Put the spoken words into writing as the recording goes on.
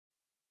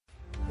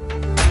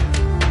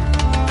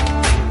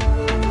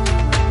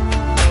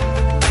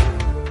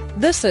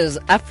This is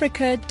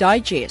Africa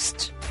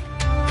Digest.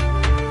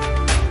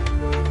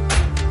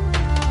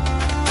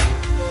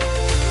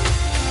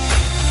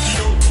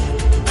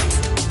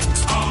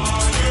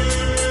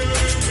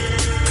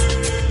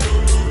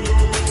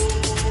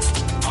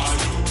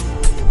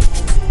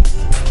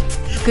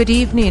 Good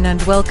evening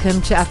and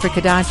welcome to Africa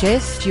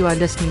Digest. You are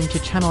listening to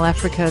Channel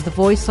Africa, the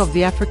voice of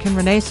the African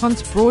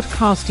Renaissance,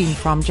 broadcasting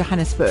from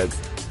Johannesburg.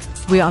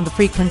 We are on the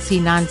frequency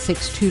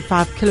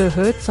 9625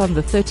 kilohertz on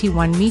the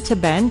 31-meter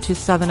band to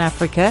Southern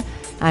Africa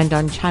and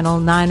on channel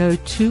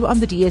 902 on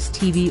the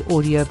DSTV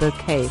audio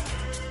bouquet.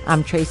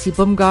 I'm Tracy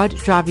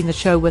Bumgard, driving the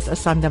show with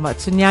Asanda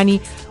Matsunyani,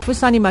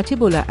 Husani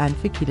Matibula and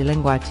Fikile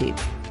Lengwati.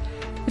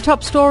 The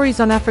top stories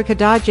on Africa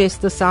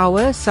Digest this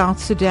hour: South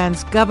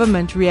Sudan's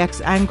government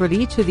reacts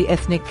angrily to the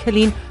ethnic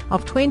killing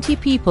of 20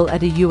 people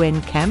at a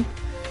UN camp.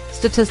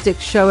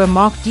 Statistics show a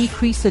marked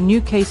decrease in new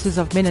cases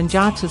of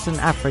meningitis in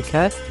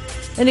Africa.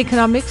 In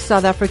economics,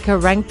 South Africa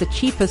ranked the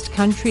cheapest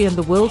country in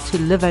the world to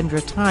live and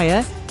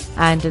retire.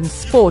 And in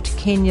sport,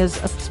 Kenya's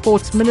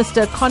sports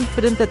minister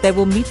confident that they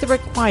will meet the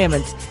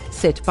requirements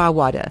set by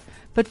WADA.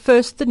 But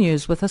first, the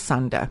news with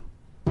Asanda.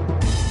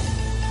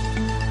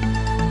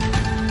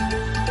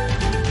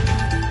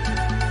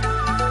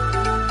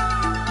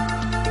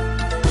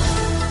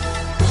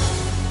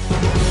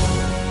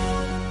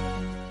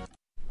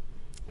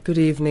 Good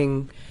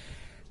evening.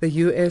 The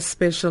U.S.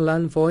 Special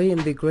Envoy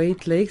in the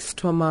Great Lakes,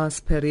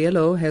 Thomas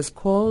Perriello, has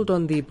called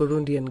on the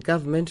Burundian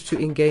government to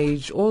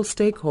engage all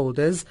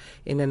stakeholders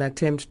in an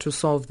attempt to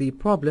solve the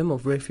problem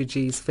of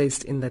refugees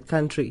faced in that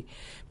country.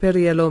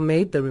 Perriello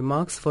made the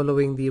remarks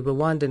following the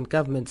Rwandan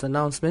government's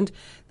announcement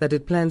that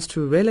it plans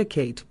to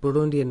relocate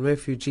Burundian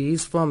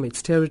refugees from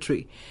its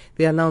territory.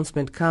 The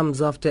announcement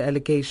comes after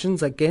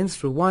allegations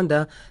against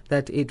Rwanda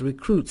that it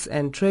recruits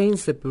and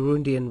trains the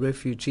Burundian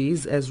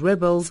refugees as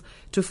rebels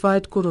to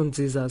fight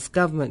Nkurunziza's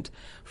government.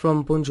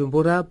 From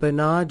Bujumbura,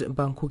 Bernard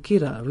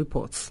Bankukira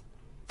reports.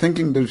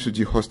 Thanking the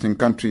refugee-hosting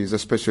countries,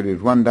 especially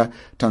Rwanda,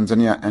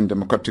 Tanzania and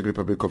Democratic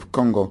Republic of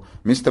Congo,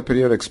 Mr.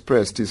 Perriello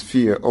expressed his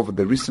fear over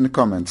the recent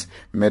comments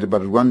made by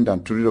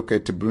Rwanda to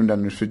relocate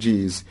Burundian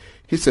refugees.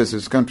 He says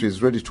his country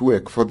is ready to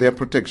work for their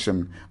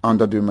protection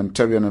under the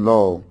humanitarian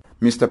law.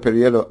 Mr.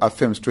 Perriello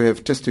affirms to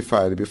have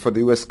testified before the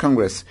U.S.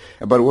 Congress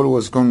about what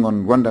was going on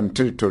in Rwandan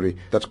territory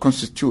that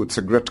constitutes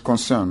a great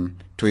concern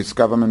to his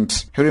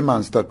government. He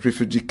reminds that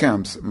refugee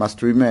camps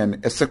must remain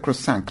a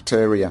sacrosanct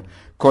area,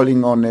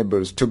 calling on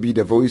neighbors to be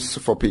the voice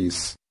for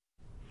peace.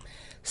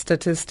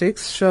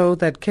 Statistics show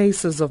that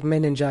cases of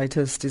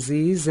meningitis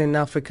disease in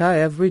Africa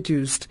have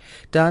reduced.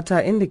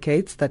 Data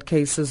indicates that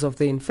cases of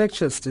the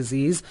infectious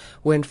disease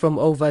went from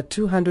over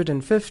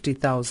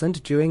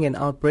 250,000 during an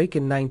outbreak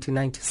in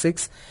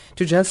 1996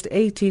 to just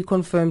 80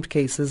 confirmed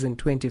cases in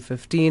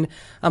 2015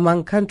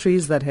 among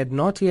countries that had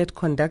not yet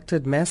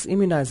conducted mass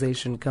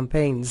immunization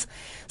campaigns.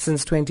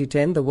 Since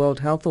 2010, the World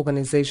Health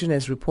Organization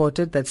has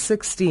reported that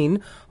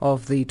 16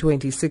 of the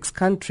 26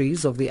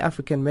 countries of the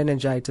African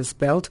meningitis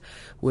belt,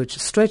 which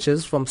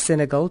stretches from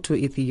Senegal to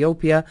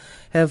Ethiopia,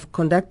 have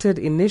conducted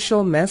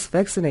initial mass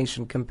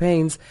vaccination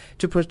campaigns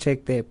to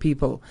protect their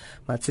people.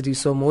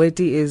 Matshidiso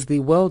Moeti is the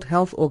World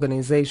Health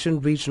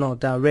Organization Regional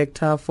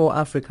Director for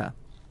Africa.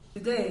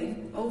 Today,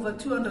 over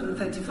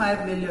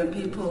 235 million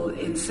people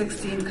in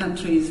 16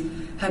 countries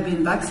have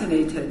been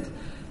vaccinated,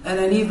 and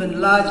an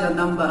even larger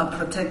number are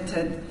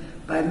protected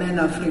by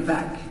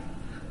MENA-Freevac,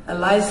 a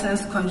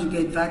licensed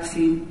conjugate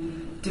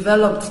vaccine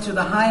developed to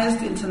the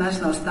highest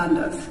international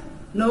standards.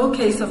 No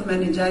case of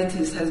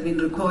meningitis has been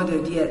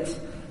recorded yet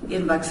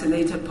in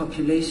vaccinated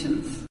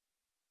populations.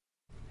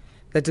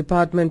 The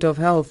Department of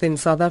Health in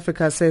South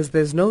Africa says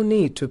there's no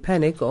need to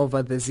panic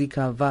over the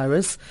Zika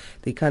virus.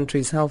 The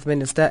country's health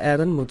minister,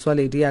 Aaron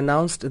Motsoaledi,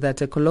 announced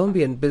that a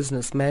Colombian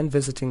businessman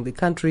visiting the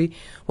country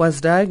was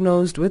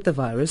diagnosed with the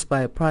virus by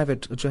a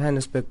private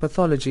Johannesburg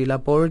pathology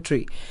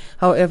laboratory.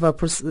 However,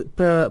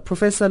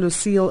 Professor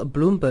Lucille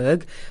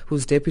Bloomberg,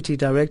 who's deputy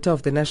director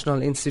of the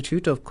National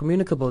Institute of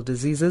Communicable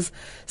Diseases,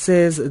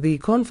 says the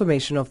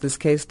confirmation of this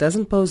case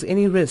doesn't pose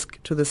any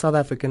risk to the South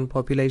African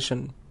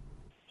population.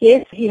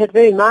 Yes, he had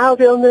very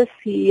mild illness.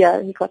 He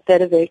got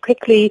better very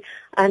quickly,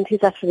 and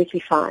he's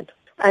absolutely fine.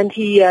 And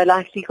he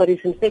likely got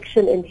his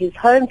infection in his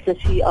home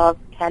city of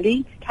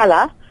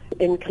Cala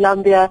in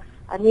Colombia.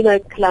 And we know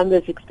Colombia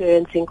is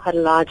experiencing quite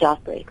a large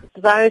outbreak.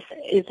 The virus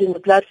is in the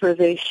blood for a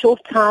very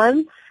short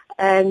time,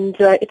 and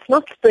it's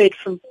not spread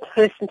from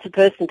person to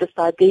person just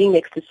by being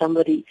next to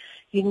somebody.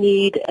 You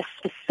need a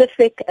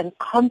specific and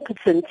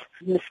competent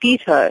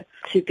mosquito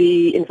to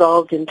be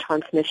involved in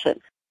transmission.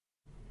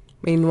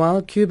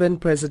 Meanwhile, Cuban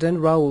President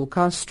Raul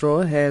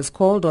Castro has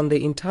called on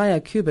the entire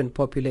Cuban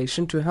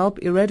population to help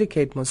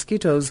eradicate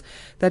mosquitoes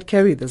that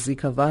carry the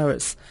Zika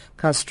virus.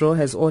 Castro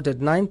has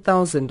ordered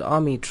 9,000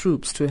 army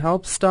troops to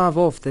help starve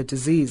off the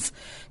disease.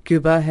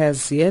 Cuba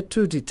has yet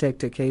to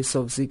detect a case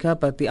of Zika,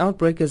 but the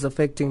outbreak is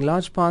affecting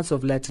large parts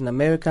of Latin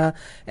America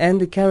and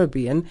the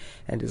Caribbean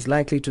and is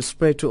likely to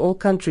spread to all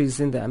countries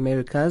in the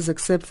Americas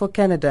except for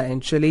Canada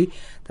and Chile.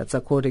 That's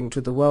according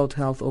to the World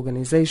Health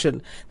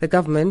Organization. The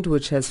government,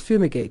 which has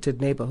fumigated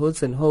isolated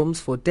neighborhoods and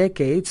homes for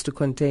decades to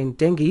contain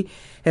dengue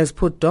has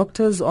put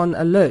doctors on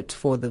alert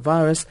for the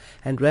virus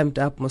and ramped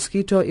up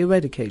mosquito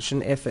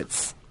eradication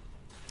efforts.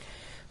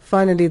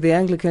 Finally, the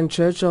Anglican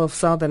Church of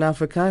Southern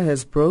Africa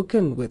has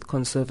broken with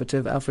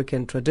conservative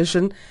African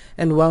tradition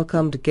and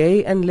welcomed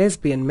gay and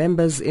lesbian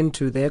members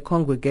into their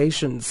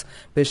congregations.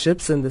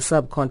 Bishops in the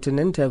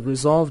subcontinent have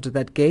resolved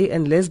that gay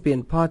and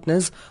lesbian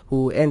partners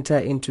who enter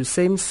into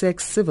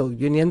same-sex civil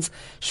unions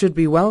should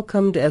be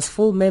welcomed as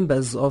full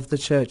members of the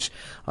church.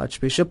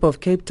 Archbishop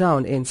of Cape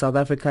Town in South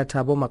Africa,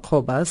 Thabo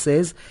Makgoba,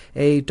 says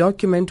a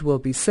document will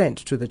be sent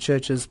to the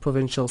church's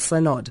provincial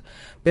synod.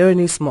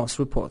 Berenice Moss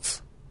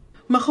reports.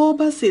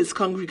 Makgoba says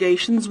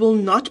congregations will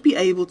not be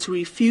able to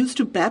refuse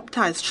to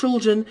baptize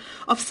children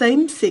of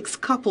same-sex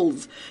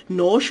couples,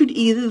 nor should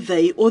either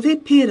they or their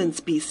parents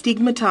be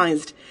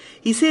stigmatized.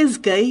 He says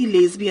gay,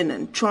 lesbian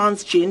and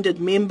transgendered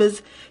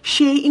members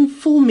share in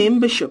full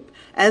membership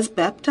as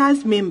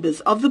baptized members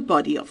of the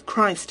body of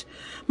Christ.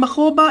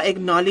 Makgoba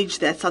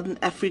acknowledged that Southern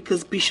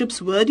Africa's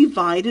bishops were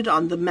divided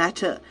on the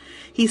matter.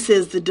 He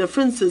says the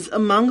differences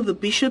among the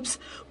bishops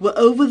were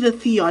over the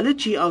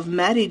theology of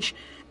marriage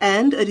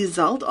and a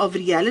result of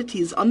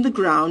realities on the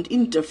ground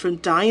in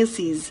different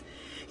dioceses.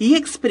 He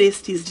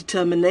expressed his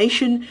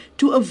determination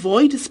to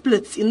avoid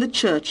splits in the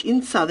church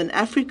in Southern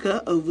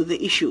Africa over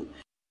the issue.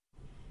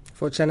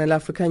 For Channel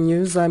Africa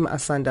News, I'm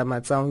Asanda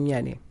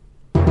Matsaonyane.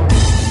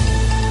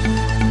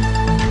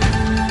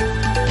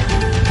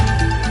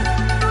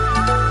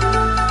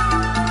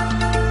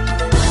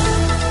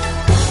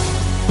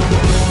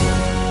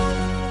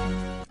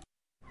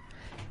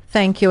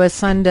 Thank you,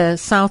 Asanda.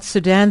 South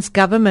Sudan's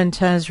government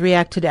has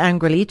reacted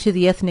angrily to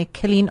the ethnic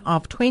killing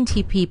of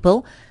 20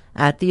 people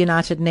at the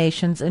United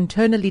Nations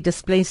internally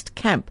displaced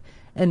camp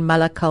in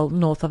Malakal,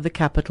 north of the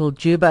capital,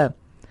 Juba.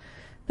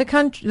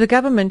 The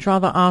government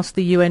asked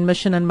the UN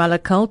mission in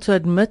Malakal to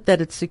admit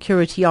that its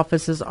security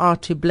officers are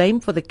to blame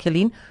for the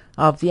killing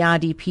of the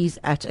IDPs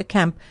at a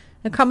camp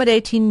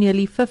accommodating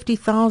nearly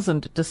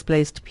 50,000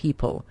 displaced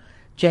people.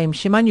 James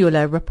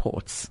Shimanyula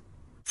reports.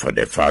 For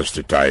the first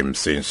time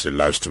since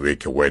last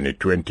week, when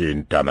 20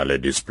 internally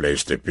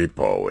displaced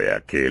people were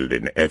killed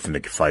in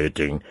ethnic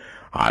fighting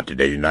at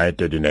the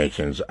United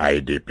Nations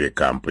IDP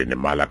camp in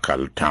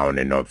Malakal town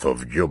north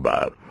of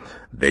Juba,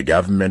 the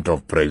government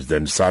of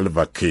President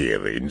Salva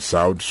Kiir in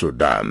South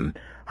Sudan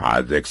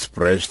has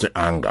expressed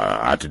anger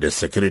at the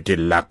security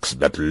lacks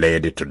that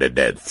led to the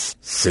deaths.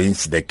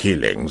 Since the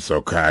killings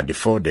occurred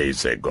 4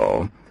 days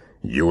ago,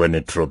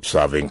 UN troops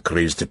have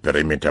increased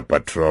perimeter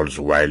patrols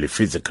while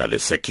physically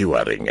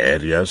securing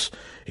areas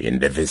in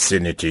the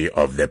vicinity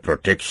of the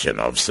protection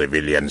of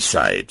civilian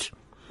sites.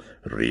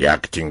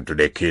 Reacting to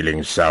the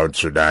killing, South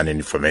Sudan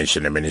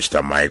Information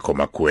Minister Michael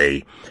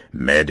Makuei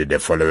made the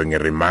following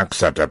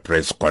remarks at a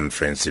press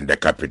conference in the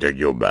capital,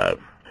 Juba.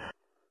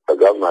 The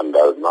government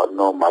does not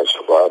know much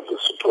about the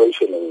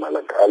situation in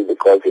Malakal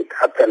because it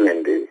happened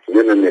in the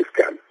UNMISS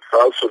camp.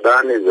 South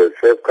Sudan is a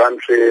safe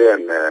country,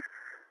 and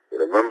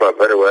remember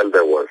very well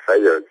there was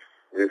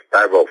this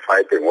type of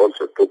fighting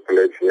also took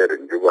place here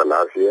in Juba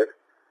last year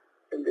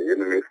in the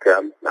UNMISS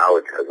camp. Now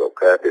it has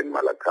occurred in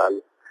Malakal.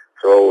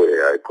 So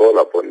I call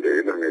upon the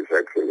UNMISS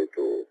actually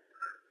to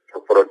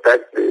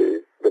protect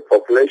the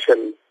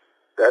population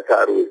that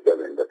are with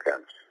them in the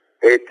camps.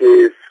 It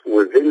is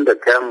within the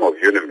camp of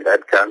UNMISS.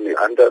 That camp is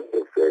under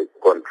the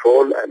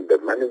control and the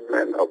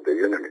management of the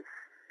UNMISS.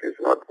 It's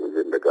not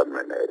within the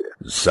government area.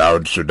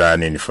 South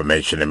Sudan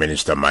Information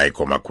Minister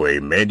Michael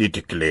Makuei made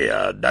it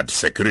clear that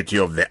security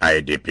of the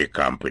IDP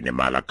camp in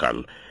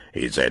Malakal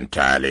is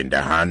entirely in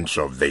the hands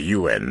of the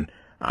UN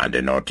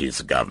and not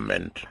its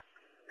government.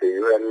 The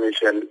UN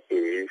mission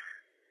is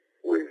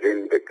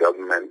within the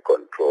government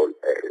control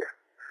area.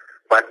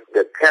 But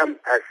the camp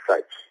as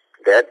such,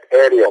 that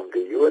area of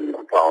the UN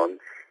compound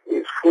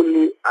is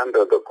fully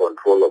under the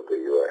control of the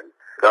UN.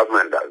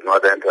 Government does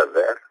not enter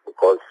there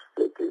because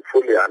it is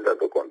fully under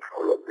the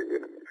control of the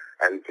UNMISS.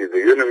 And it is the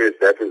UNMISS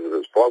that is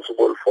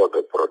responsible for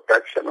the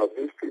protection of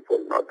these people,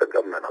 not the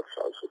government of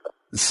South Sudan.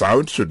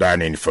 South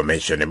Sudan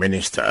Information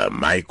Minister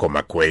Michael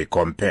Makuei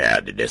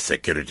compared the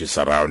security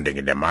surrounding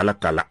the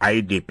Malakal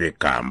IDP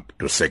camp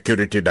to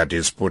security that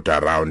is put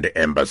around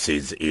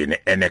embassies in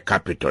any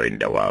capital in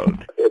the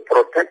world. A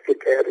protected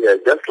area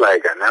just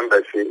like an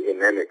embassy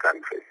in any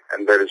country.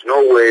 And there is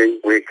no way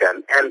we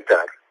can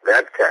enter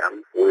that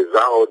camp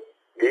without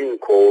being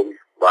called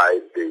by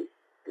the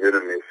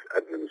UNMISS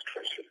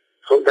administration.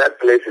 So that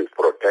place is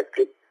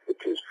protected. It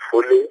is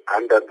fully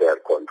under their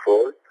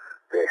control.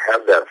 They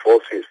have their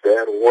forces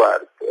there who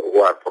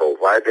are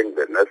providing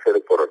the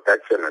necessary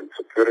protection and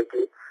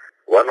security.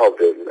 One of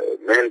the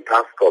main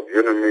tasks of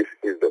UNMISS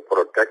is the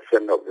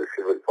protection of the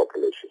civil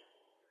population.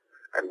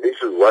 And this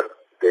is what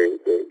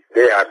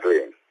they are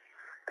doing.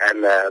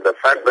 And the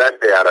fact that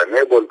they are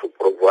unable to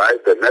provide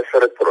the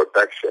necessary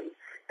protection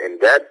in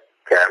that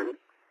camp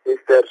is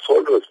their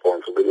sole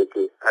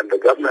responsibility, and the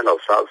government of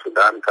South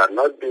Sudan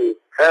cannot be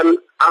held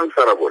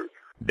answerable.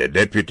 The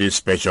Deputy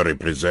Special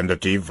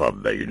Representative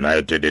of the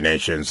United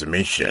Nations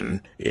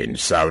Mission in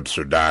South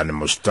Sudan,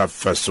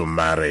 Mustafa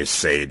Sumare,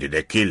 said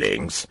the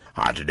killings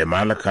at the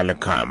Malakal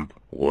camp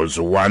was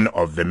one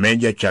of the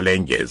major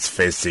challenges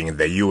facing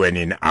the UN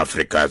in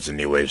Africa's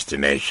newest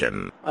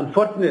nation.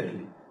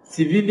 Unfortunately,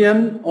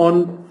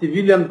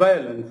 civilian-on-civilian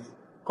violence,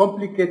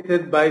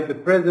 complicated by the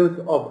presence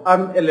of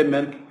armed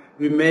elements,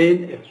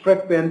 remain a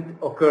frequent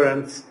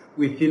occurrence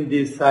within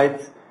these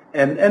sites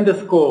and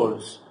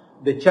underscores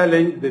the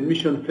challenge the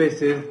mission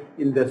faces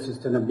in their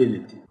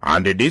sustainability.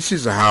 And this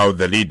is how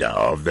the leader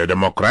of the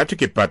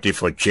Democratic Party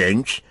for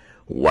Change,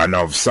 one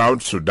of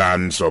South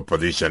Sudan's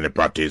opposition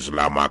parties,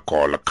 Lama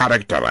Kol,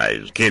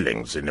 characterized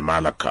killings in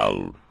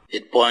Malakal.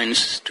 It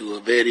points to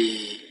a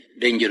very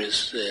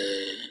dangerous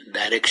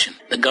direction.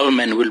 The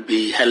government will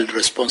be held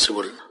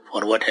responsible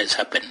for what has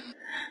happened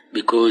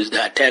because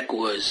the attack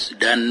was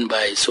done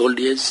by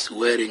soldiers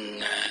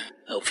wearing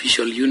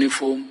official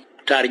uniform,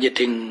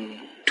 targeting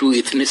two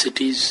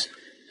ethnicities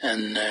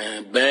and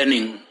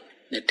burning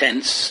the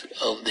tents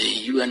of the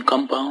UN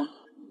compound,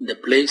 the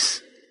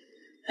place,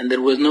 and there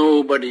was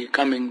nobody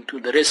coming to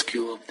the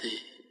rescue of the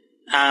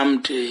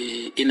armed,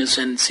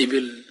 innocent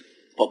civil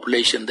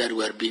population that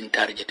were being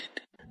targeted.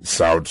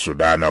 South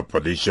Sudan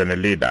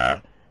opposition leader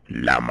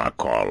Lama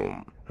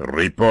Kol.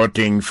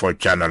 Reporting for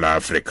Channel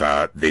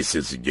Africa, this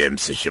is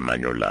James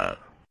Shimanyula.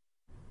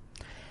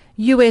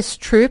 U.S.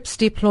 troops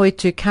deployed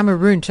to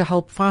Cameroon to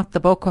help fight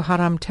the Boko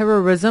Haram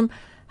terrorism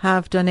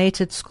have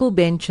donated school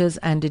benches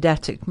and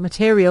didactic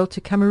material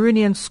to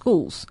Cameroonian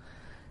schools.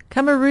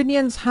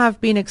 Cameroonians have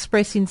been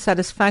expressing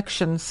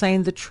satisfaction,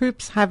 saying the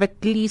troops have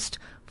at least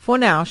for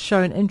now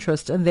shown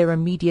interest in their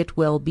immediate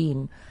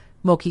well-being.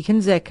 Moki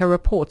Kinzeka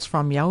reports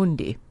from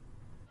Yaoundé.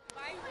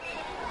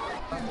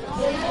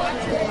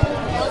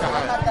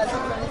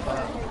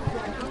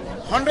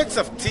 Hundreds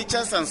of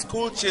teachers and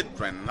school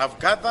children have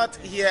gathered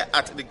here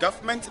at the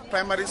government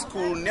primary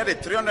school near the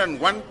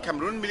 301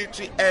 Cameroon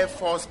Military Air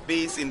Force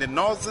Base in the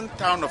northern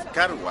town of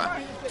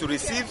Garoua to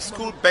receive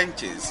school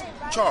benches,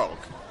 chalk,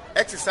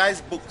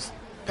 exercise books,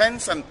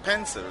 pens and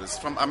pencils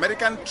from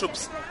American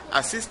troops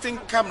assisting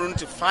Cameroon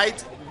to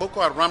fight Boko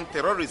Haram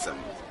terrorism.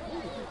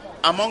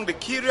 Among the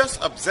curious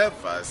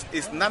observers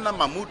is Nana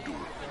Mamudu,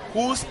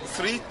 whose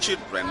 3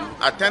 children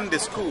attend the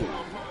school.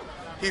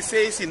 He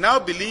says he now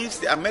believes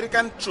the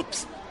American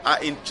troops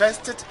are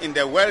interested in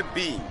their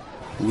well-being.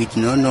 We do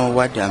not know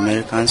what the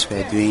Americans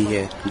were doing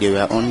here. They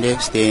were only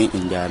staying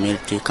in their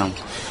military camp.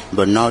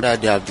 But now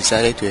that they have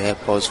decided to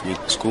help us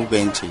with school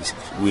benches,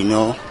 we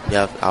know they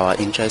have our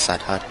interests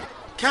at heart.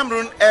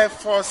 Cameroon Air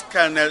Force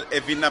Colonel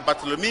Evina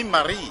Bartholomew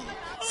Marie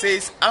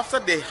says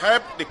after they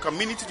helped the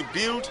community to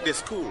build the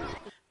school,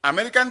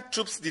 American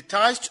troops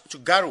detached to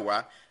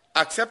Garoua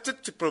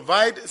accepted to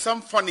provide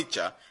some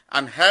furniture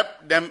and help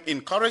them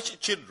encourage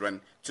children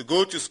to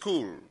go to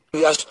school.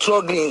 We are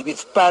struggling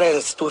with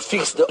parents to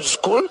fix the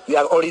school. We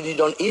have already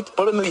done it. The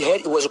problem we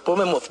had was a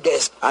problem of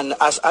desks. And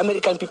as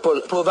American people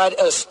provide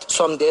us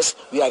some desks,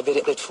 we are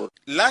very grateful.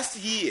 Last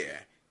year,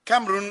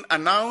 Cameroon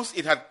announced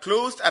it had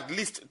closed at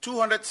least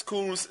 200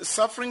 schools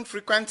suffering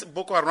frequent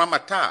Boko Haram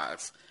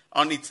attacks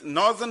on its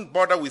northern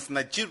border with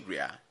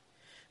Nigeria.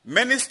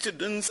 Many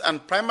students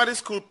and primary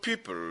school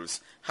pupils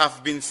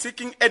have been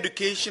seeking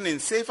education in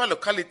safer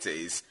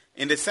localities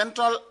in the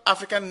Central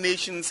African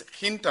nation's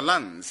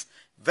hinterlands,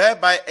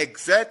 thereby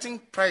exerting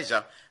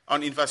pressure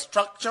on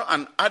infrastructure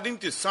and adding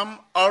to some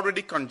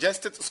already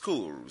congested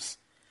schools.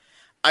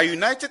 A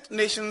United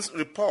Nations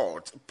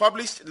report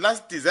published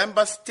last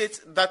December states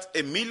that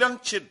 1 million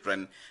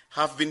children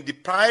have been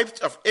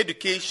deprived of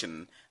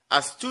education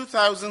as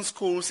 2,000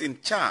 schools in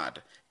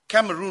Chad,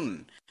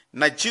 Cameroon,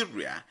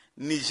 Nigeria,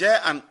 Niger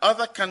and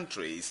other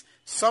countries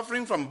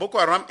suffering from Boko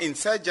Haram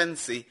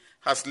insurgency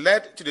has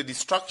led to the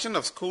destruction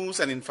of schools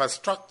and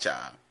infrastructure.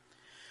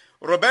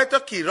 Roberto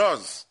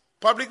Quiroz,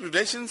 Public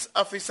Relations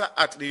Officer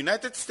at the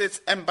United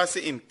States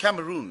Embassy in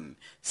Cameroon,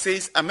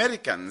 says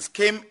Americans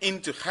came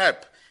in to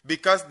help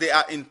because they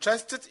are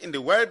interested in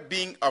the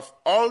well-being of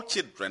all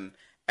children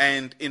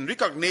and in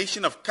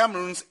recognition of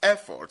Cameroon's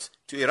efforts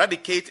to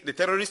eradicate the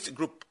terrorist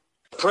group.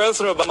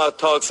 President Obama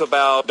talks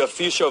about the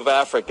future of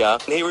Africa.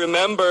 He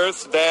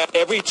remembers that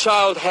every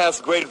child has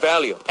great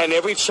value and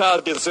every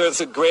child deserves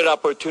a great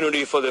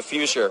opportunity for the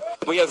future.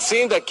 We have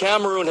seen that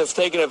Cameroon has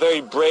taken a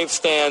very brave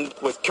stand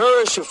with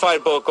courage to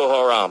fight Boko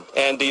Haram.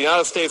 And the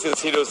United States is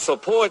here to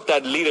support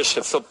that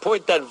leadership,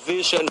 support that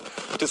vision,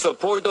 to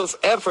support those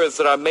efforts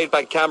that are made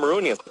by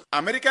Cameroonians.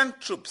 American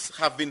troops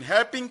have been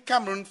helping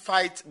Cameroon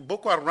fight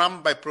Boko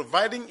Haram by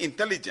providing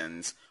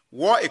intelligence,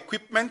 war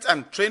equipment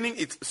and training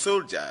its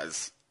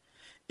soldiers.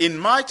 In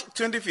March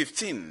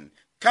 2015,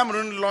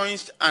 Cameroon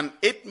launched an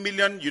 $8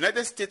 million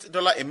United States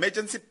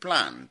emergency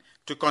plan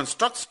to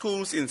construct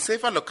schools in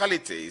safer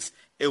localities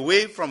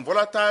away from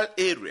volatile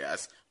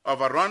areas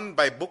overrun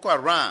by Boko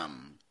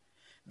Haram.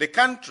 The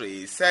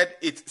country said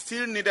it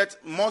still needed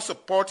more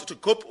support to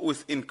cope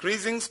with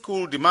increasing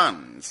school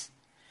demands.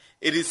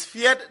 It is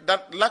feared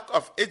that lack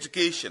of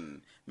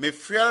education may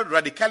fuel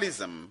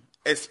radicalism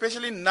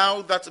especially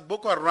now that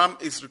Boko Haram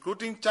is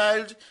recruiting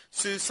child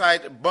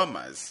suicide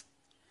bombers.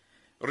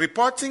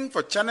 Reporting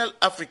for Channel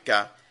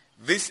Africa,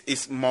 this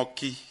is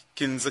Moki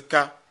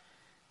Kinzeka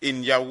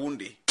in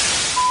Yaoundé.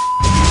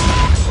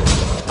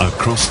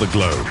 Across the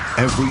globe,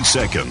 every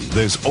second,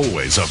 there's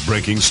always a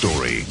breaking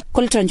story.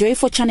 Colton Joy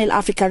for Channel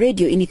Africa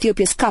Radio in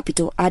Ethiopia's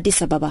capital,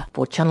 Addis Ababa.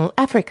 For Channel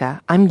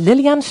Africa, I'm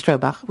Lilian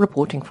Strobach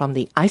reporting from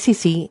the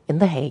ICC in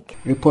The Hague.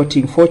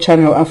 Reporting for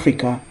Channel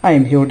Africa, I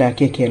am Hilda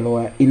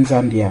Kekeloa in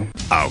Zambia.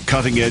 Our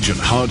cutting-edge and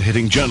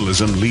hard-hitting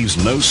journalism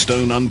leaves no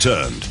stone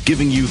unturned,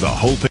 giving you the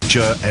whole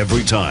picture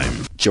every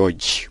time.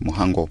 George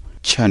Muhango,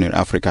 Channel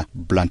Africa,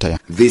 Blantyre.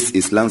 This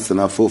is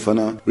Lansana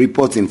Fofana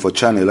reporting for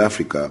Channel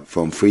Africa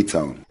from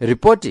Freetown.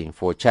 Reporting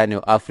for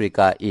Channel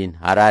Africa in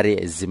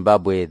Harare,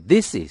 Zimbabwe,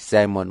 this is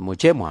Simon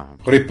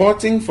Muchemwa.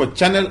 Reporting for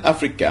Channel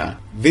Africa,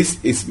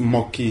 this is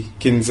Moki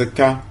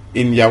Kinzeka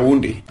in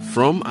Yaoundé.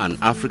 From an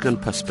African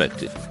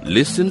perspective,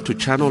 listen to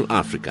Channel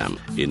Africa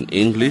in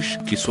English,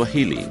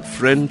 Kiswahili,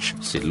 French,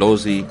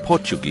 Silozi,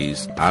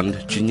 Portuguese, and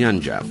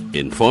Chinyanja,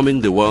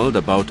 informing the world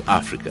about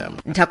Africa.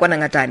 Ntakwana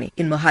Ngatani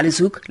in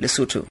Mohalizuk,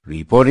 Lesotho.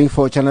 Reporting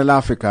for Channel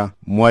Africa,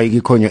 Mwai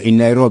Gikonyo in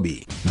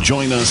Nairobi.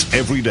 Join us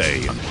every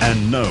day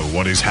and know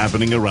what is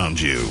happening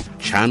around you.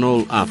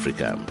 Channel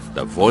Africa,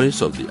 the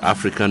voice of the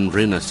African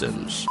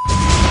Renaissance.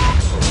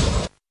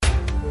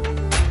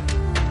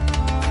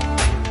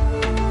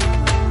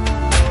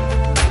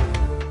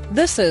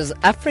 This is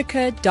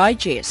Africa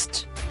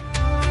Digest.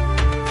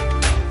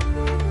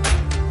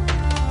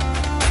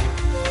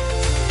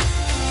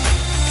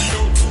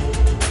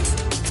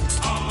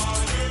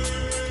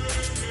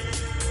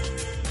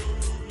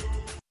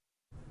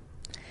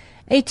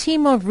 A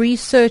team of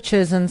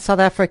researchers in South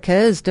Africa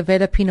is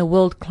developing a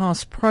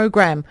world-class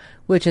program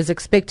which is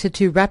expected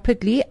to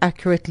rapidly,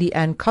 accurately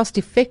and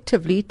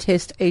cost-effectively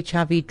test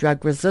HIV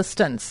drug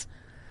resistance.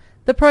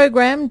 The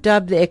program,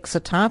 dubbed the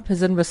Exotype,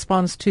 is in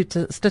response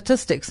to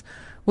statistics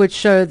which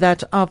show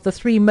that of the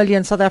 3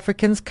 million South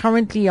Africans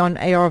currently on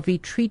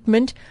ARV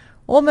treatment,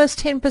 almost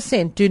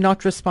 10% do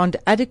not respond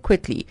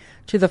adequately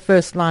to the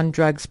first-line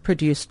drugs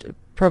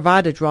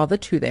provided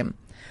to them.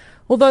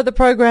 Although the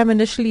program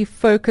initially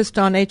focused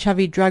on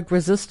HIV drug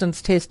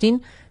resistance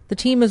testing, the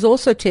team is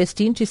also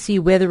testing to see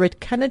whether it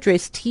can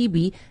address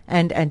TB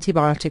and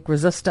antibiotic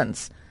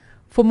resistance.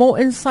 For more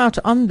insight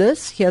on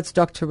this, here's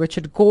Dr.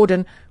 Richard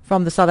Gordon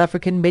from the South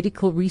African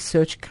Medical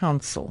Research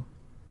Council.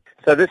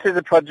 So this is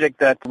a project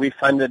that we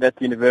funded at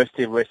the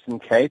University of Western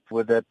Cape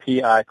with a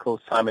PI called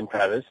Simon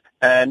Travis.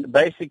 And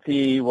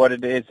basically what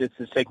it is,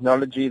 it's a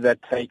technology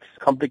that takes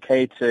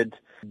complicated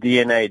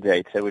DNA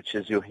data, which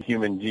is your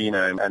human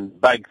genome and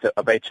bugs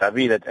of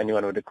HIV that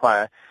anyone would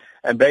acquire,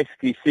 and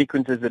basically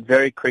sequences it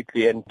very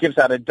quickly and gives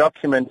out a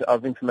document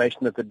of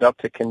information that the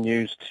doctor can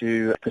use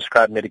to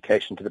prescribe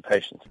medication to the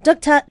patient.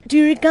 Doctor, do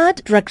you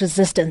regard drug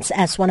resistance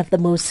as one of the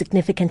most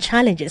significant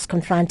challenges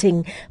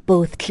confronting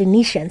both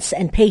clinicians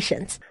and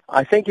patients?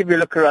 I think if you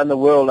look around the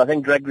world, I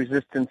think drug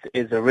resistance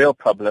is a real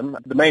problem.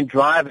 The main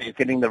driver is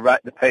getting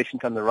the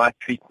patient on the right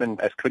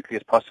treatment as quickly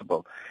as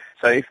possible.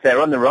 So if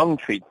they're on the wrong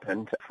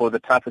treatment for the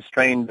type of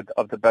strain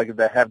of the bug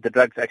they have, the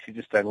drugs actually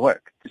just don't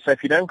work. So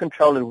if you don't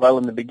control it well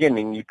in the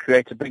beginning, you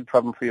create a big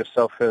problem for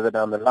yourself further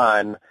down the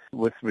line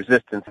with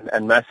resistance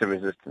and massive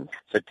resistance.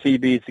 So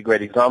TB is a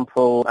great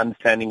example,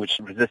 understanding which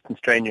resistant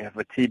strain you have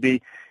for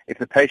TB. If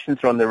the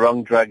patients are on the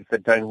wrong drugs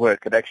that don't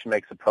work, it actually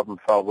makes the problem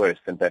far worse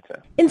than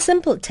better. In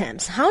simple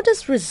terms, how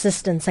does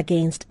resistance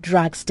against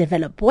drugs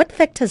develop? What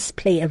factors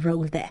play a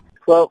role there?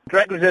 Well,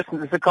 drug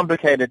resistance is a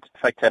complicated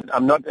factor.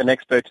 I'm not an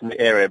expert in the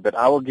area, but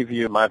I will give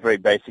you my very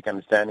basic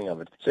understanding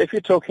of it. So if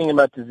you're talking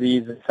about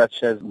diseases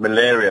such as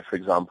malaria, for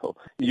example,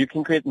 you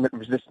can create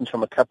resistance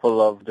from a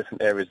couple of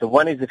different areas. The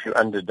one is if you're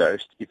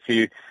underdosed. If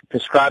you're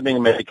prescribing a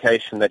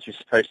medication that you're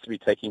supposed to be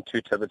taking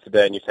 2 tablets a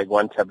day and you take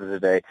 1 tablet a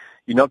day,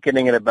 you're not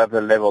getting it above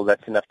the level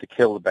that's enough to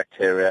kill the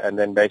bacteria, and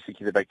then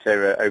basically the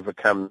bacteria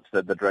overcomes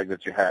the drug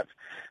that you have.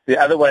 The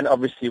other one,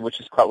 obviously, which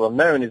is quite well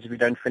known, is if you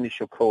don't finish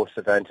your course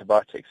of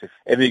antibiotics. If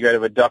ever you go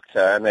to a doctor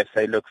and they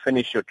say, look,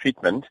 finish your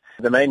treatment,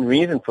 the main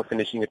reason for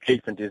finishing a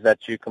treatment is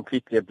that you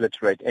completely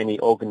obliterate any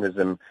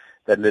organism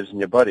that lives in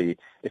your body.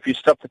 If you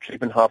stop the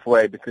treatment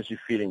halfway because you're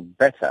feeling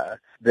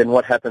better, then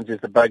what happens is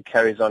the bug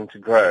carries on to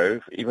grow,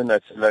 even though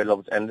it's at low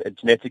levels, and it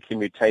genetically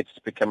mutates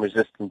to become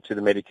resistant to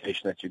the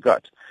medication that you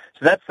got.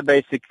 So that's the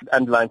basic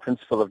underlying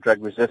principle of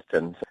drug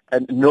resistance,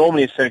 and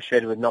normally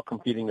associated with not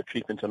completing the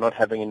treatment or not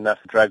having enough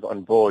drug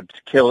on board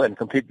to kill and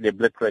completely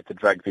obliterate the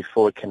drug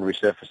before it can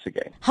resurface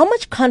again. How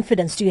much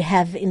confidence do you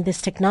have in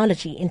this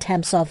technology in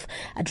terms of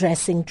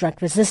addressing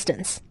drug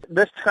resistance?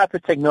 This type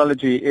of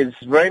technology is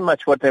very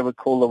much what they would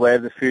call the way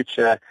of the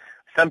future.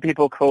 Some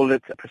people call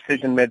it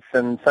precision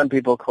medicine. Some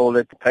people call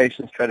it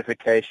patient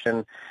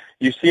stratification.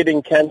 You see it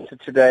in cancer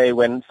today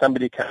when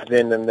somebody comes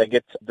in and they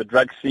get the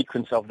drug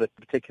sequence of the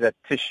particular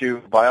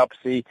tissue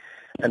biopsy,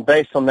 and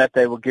based on that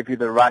they will give you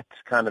the right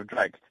kind of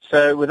drug.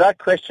 So without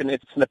question,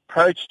 it's an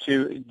approach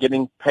to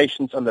getting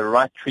patients on the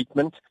right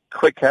treatment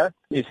quicker,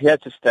 is here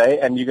to stay,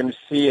 and you're going to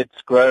see it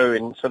grow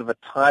in sort of a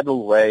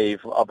tidal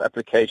wave of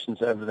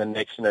applications over the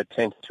next 10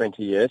 to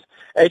 20 years.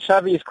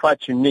 HIV is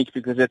quite unique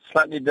because it's a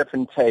slightly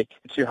different take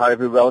to how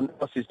everyone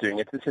else is doing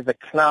it. This is a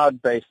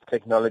cloud-based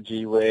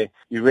technology where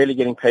you're really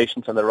getting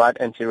patients on the right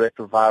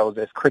antiretrovirals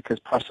as quick as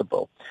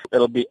possible.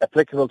 It'll be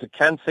applicable to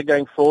cancer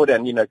going forward,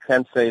 and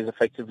cancer is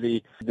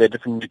effectively the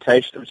different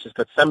mutations, which has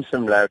got some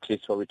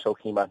similarities to what we're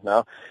talking about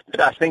now.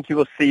 But I think you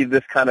will see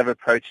this kind of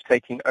approach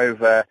taking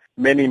over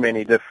many,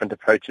 many different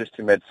approaches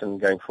to medicine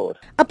going forward.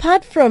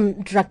 Apart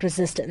from drug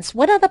resistance,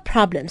 what other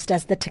problems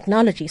does the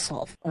technology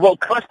solve? Well,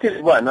 cost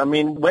is one. I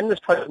mean, when this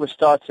project was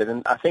started,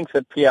 and I think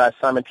that PI,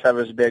 Simon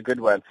Travers, would be a good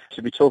one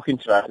to be talking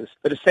to us,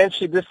 but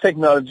essentially this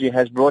technology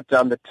has brought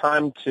down the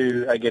time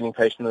to getting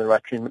patients on the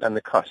right treatment and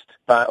the cost.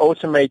 By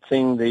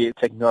automating the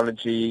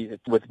technology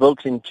with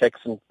built-in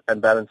checks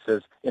and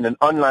balances in an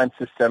online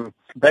system,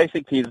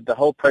 basically the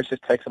whole process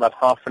takes about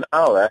half an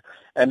hour,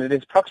 and it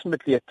is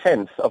approximately a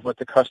tenth of what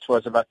the cost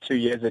was about 2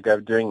 years ago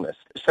doing this.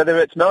 So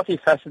it's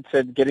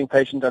multifaceted, getting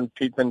patients on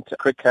treatment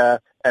quicker,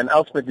 and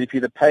ultimately if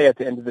you pay at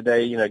the end of the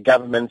day,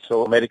 governments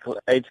or medical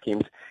aid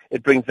schemes,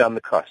 it brings down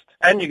the cost.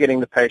 And you're getting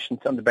the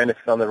patient on the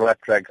benefit on the right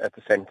drug at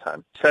the same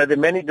time. So there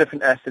are many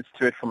different assets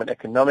to it, from an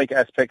economic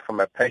aspect, from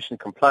a patient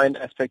compliant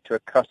aspect to a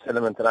cost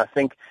element, and I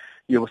think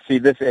you will see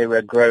this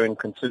area growing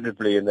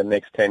considerably in the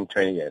next 10,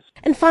 20 years.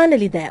 And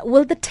finally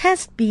will the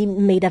test be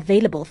made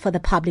available for the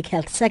public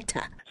health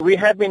sector? We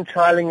have been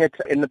trialing it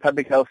in the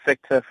public health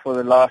sector for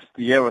the last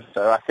year or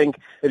so. I think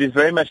it is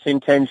very much the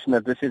intention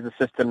that this is a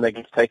system that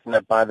gets taken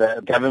up by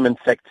the government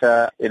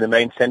sector in the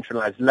main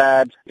centralized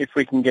labs. If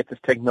we can get this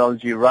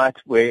technology right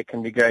where it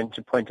can be going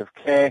to point of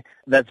care,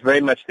 that's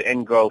very much the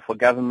end goal for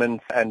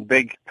governments and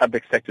big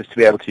public sectors to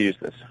be able to use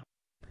this.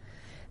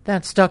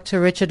 That's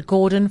Dr. Richard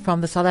Gordon from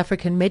the South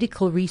African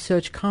Medical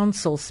Research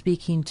Council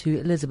speaking to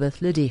Elizabeth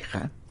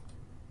Ledicha.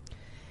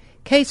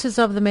 Cases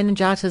of the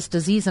meningitis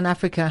disease in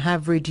Africa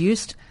have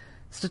reduced.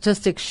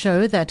 Statistics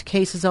show that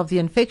cases of the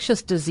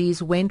infectious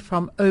disease went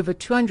from over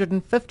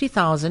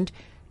 250,000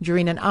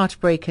 during an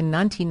outbreak in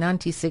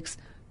 1996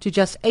 to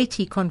just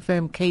 80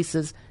 confirmed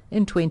cases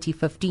in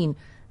 2015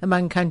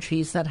 among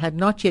countries that had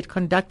not yet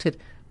conducted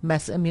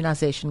mass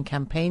immunization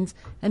campaigns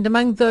and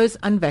among those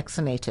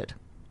unvaccinated.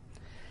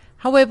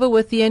 However,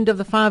 with the end of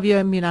the 5-year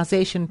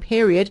immunization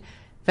period,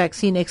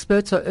 vaccine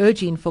experts are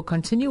urging for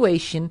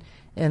continuation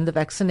in the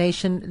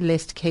vaccination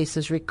lest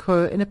cases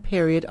recur in a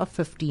period of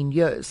 15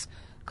 years.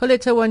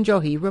 Coletta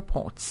Wanjohi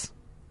reports.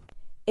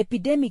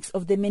 Epidemics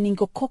of the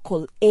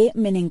meningococcal A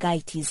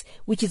meningitis,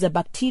 which is a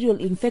bacterial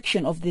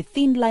infection of the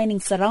thin lining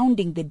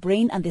surrounding the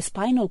brain and the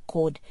spinal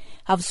cord,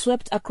 have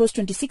swept across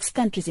 26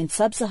 countries in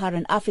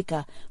sub-Saharan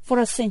Africa for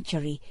a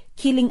century,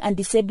 killing and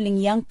disabling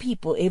young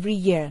people every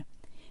year.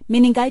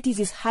 Meningitis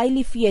is a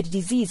highly feared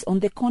disease on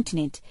the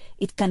continent.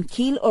 It can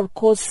kill or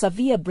cause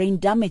severe brain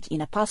damage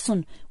in a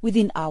person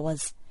within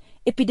hours.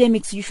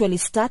 Epidemics usually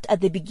start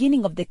at the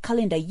beginning of the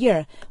calendar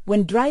year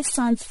when dry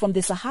sands from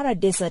the Sahara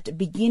Desert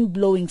begin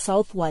blowing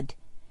southward.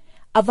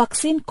 A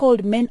vaccine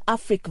called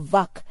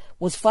MEN-Afric-Vac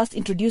was first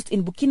introduced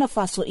in Burkina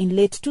Faso in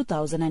late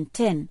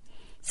 2010.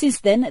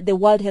 Since then, the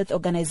World Health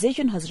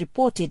Organization has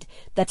reported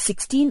that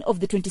 16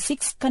 of the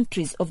 26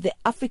 countries of the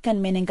African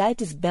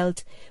meningitis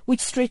belt, which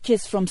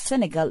stretches from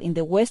Senegal in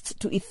the west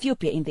to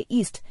Ethiopia in the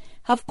east,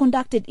 have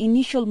conducted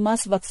initial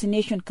mass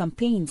vaccination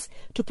campaigns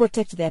to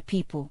protect their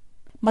people.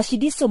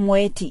 Mashidiso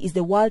Moeti is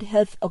the World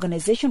Health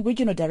Organization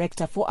Regional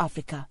Director for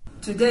Africa.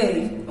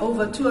 Today,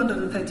 over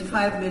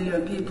 235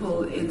 million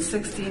people in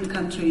 16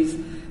 countries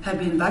have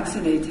been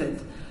vaccinated,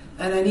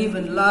 and an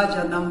even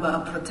larger number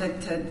are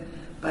protected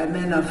by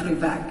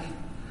MEN-Afric-Vac,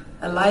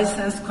 a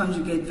licensed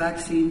conjugate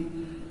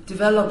vaccine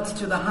developed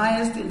to the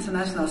highest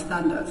international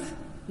standards.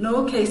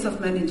 No case of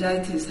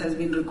meningitis has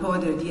been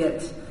recorded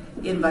yet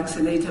in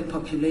vaccinated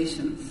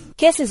populations.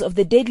 Cases of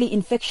the deadly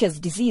infectious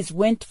disease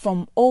went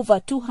from over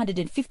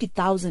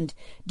 250,000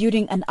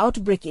 during an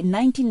outbreak in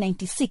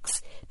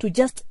 1996 to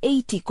just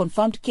 80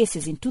 confirmed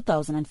cases in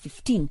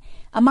 2015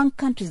 among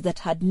countries that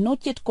had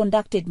not yet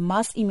conducted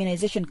mass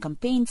immunization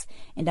campaigns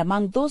and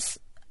among those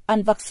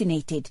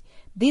unvaccinated.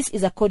 This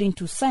is according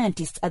to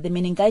scientists at the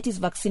Meningitis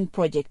Vaccine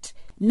Project.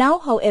 Now,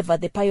 however,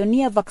 the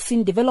Pioneer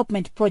Vaccine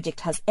Development Project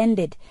has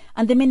ended,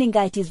 and the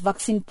Meningitis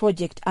Vaccine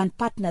Project and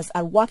partners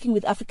are working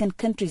with African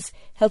countries'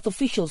 health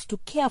officials to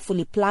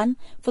carefully plan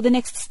for the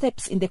next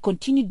steps in the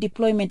continued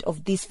deployment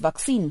of this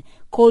vaccine,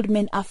 called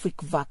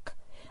MEN-Afric-Vac.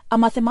 A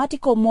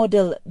mathematical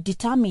model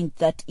determined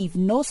that if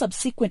no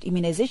subsequent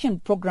immunization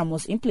program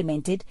was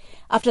implemented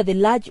after the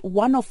large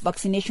one-off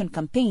vaccination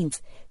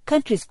campaigns,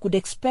 countries could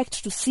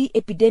expect to see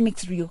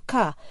epidemics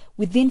reoccur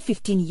within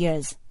 15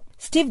 years.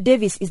 Steve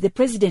Davis is the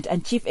President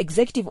and Chief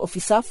Executive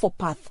Officer for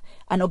PATH,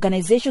 an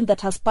organization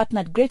that has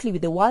partnered greatly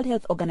with the World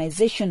Health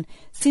Organization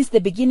since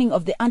the beginning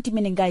of the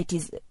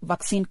anti-meningitis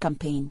vaccine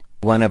campaign.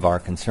 One of our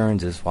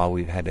concerns is while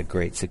we've had a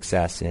great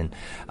success in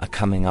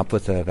coming up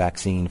with a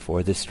vaccine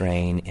for the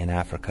strain in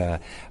Africa,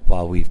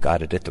 while we've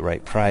got it at the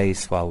right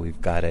price, while we've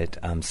got it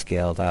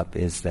scaled up,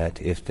 is that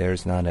if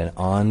there's not an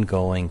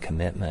ongoing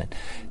commitment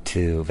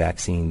to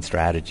vaccine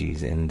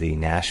strategies in the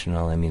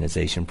national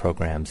immunization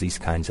programs, these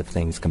kinds of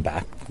things can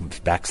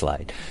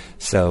backslide.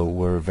 So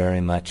we're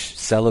very much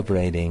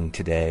celebrating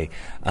today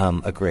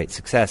a great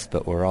success,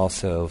 but we're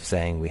also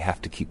saying we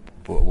have to keep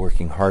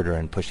working harder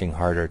and pushing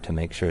harder to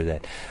make sure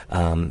that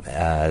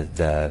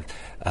the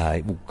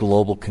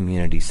global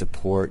community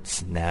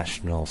supports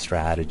national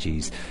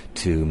strategies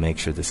to make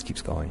sure this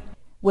keeps going.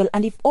 Well,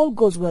 and if all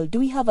goes well, do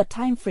we have a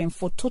time frame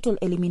for total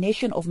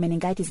elimination of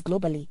meningitis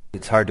globally?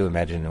 It's hard to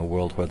imagine a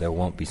world where there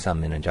won't be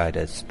some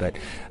meningitis, but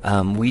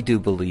we do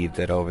believe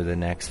that over the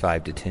next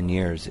 5 to 10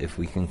 years, if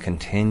we can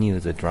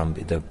continue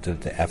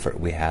the effort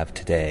we have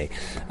today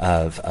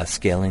of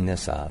scaling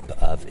this up,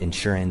 of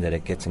ensuring that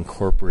it gets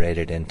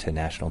incorporated into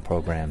national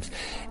programs,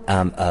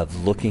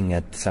 of looking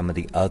at some of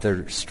the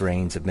other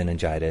strains of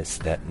meningitis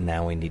that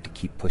now we need to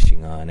keep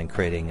pushing on and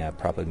creating a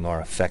probably more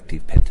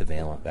effective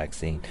pentavalent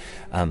vaccine.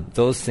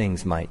 Those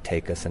things might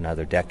take us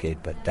another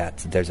decade, but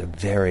there's a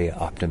very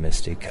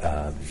optimistic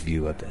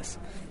view of this.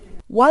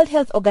 World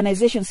Health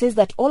Organization says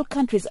that all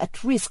countries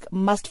at risk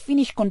must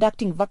finish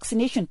conducting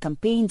vaccination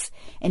campaigns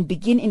and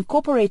begin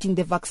incorporating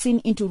the vaccine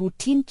into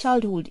routine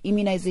childhood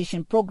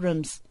immunization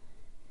programs.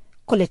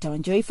 Coletta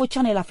Wanjoy for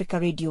Channel Africa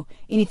Radio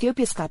in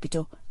Ethiopia's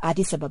capital,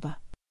 Addis Ababa.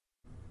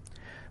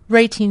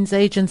 Ratings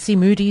agency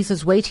Moody's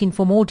is waiting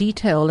for more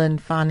detail in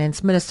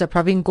Finance Minister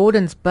Pravin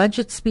Gordhan's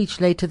budget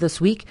speech later this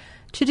week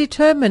to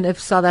determine if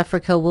South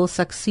Africa will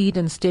succeed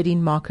in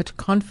steadying market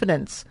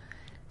confidence.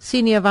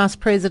 Senior Vice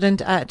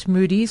President at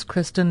Moody's,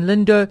 Kristen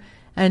Lindo,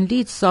 and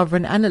lead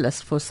sovereign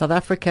analyst for South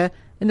Africa,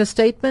 in a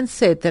statement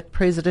said that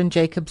President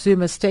Jacob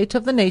Zuma's State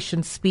of the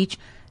Nation speech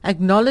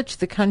acknowledged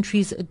the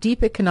country's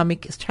deep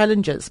economic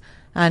challenges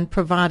and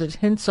provided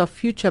hints of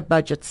future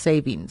budget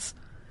savings.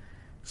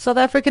 South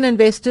African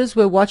investors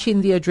were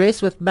watching the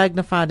address with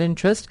magnified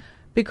interest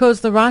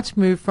because the right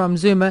move from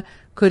Zuma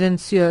could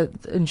ensure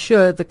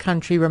the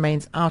country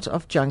remains out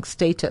of junk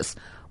status,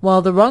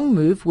 while the wrong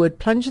move would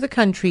plunge the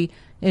country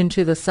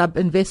into the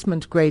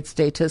sub-investment grade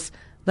status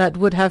that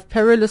would have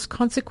perilous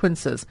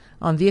consequences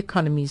on the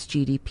economy's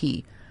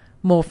GDP.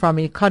 More from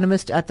an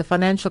economist at the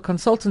financial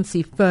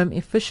consultancy firm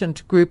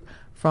Efficient Group,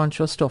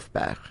 Francois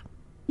Stoffberg.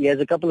 He has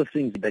a couple of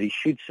things that he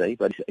should say,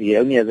 but he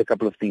only has a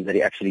couple of things that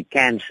he actually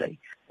can say.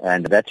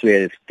 And that's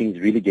where things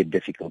really get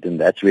difficult, and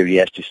that's where he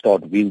has to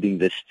start wielding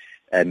this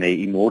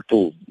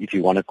immortal, if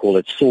you want to call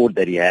it, sword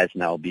that he has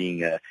now, being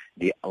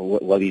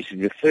he's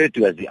referred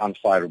to as the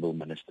unfireable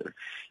minister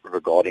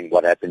regarding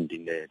what happened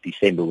in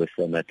December with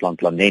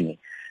Nhlanhla Nene.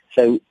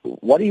 So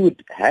what he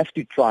would have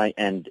to try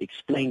and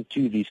explain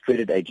to these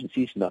credit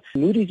agencies, now,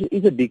 Moody's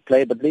is a big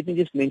player, but let me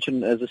just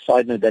mention as a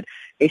side note that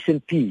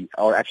S&P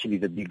are actually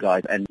the big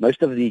guys, and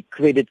most of the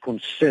credit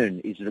concern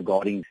is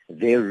regarding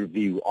their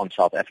review on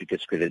South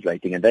Africa's credit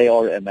rating, and they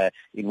are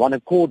in one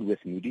accord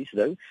with Moody's,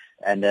 though,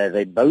 and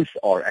they both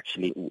are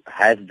actually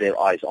have their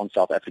eyes on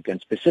South Africa,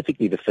 and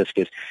specifically the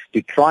fiscus,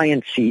 to try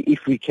and see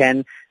if we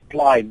can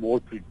apply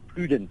more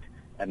prudent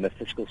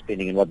fiscal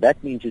spending. And what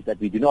that means is that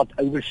we do not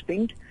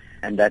overspend,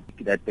 and that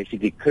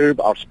basically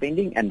curb our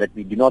spending, and that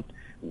we do not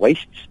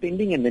waste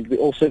spending, and that we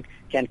also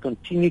can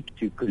continue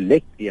to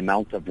collect the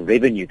amount of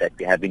revenue that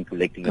we have been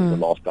collecting over the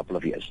last couple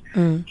of years.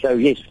 So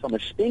yes, from a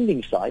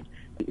spending side,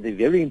 the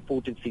very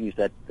important thing is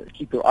that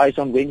keep your eyes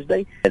on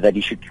Wednesday, that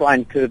he should try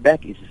and curb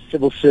back is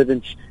civil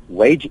servants'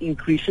 wage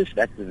increases.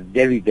 That's a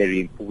very, very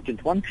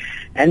important one.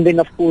 And then,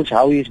 of course,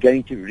 how he is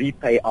going to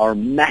repay our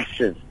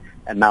massive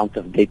amount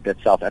of debt that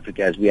South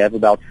Africa has. We have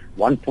about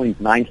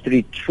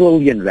 1.93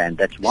 trillion rand.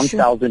 That's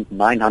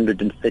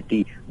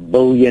 1,930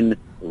 billion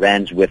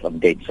rands worth of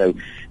debt. So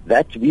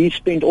that we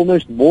spend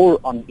almost more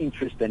on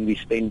interest than we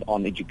spend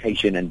on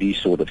education and these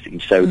sort of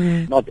things. So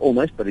not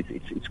almost, but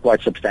it's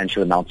quite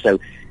substantial amount. So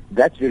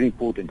that's very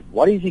important.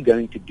 What is he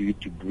going to do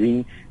to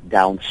bring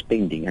down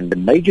spending? And the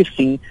major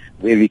thing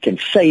where we can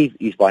save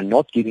is by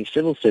not giving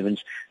civil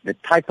servants the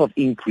type of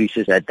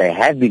increases that they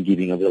have been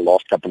giving over the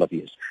last couple of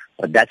years.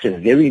 But that's a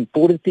very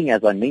important thing.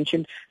 As I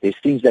mentioned, there's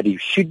things that he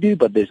should do,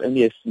 but there's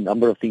only a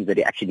number of things that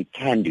he actually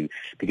can do.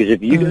 Because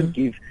if you don't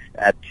give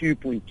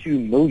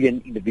 2.2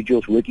 million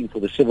individuals working for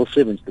the civil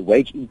servants the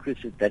wage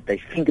increases that they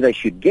think they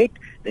should get,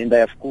 then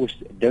they, of course,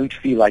 don't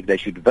feel like they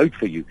should vote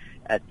for you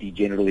at the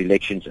general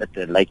elections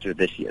later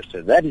this year.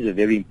 So that is a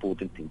very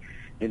important thing.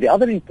 And the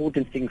other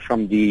important thing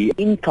from the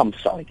income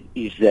side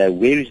is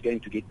where he's going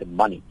to get the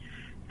money.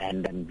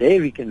 And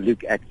there we can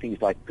look at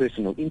things like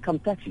personal income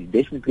tax. He's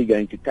definitely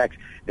going to tax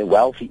the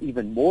wealthy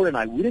even more, and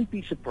I wouldn't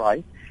be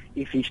surprised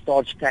if he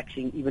starts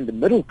taxing even the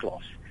middle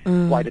class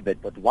quite a bit.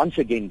 But once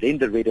again, then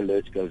the red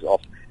alert goes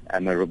off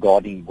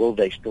regarding will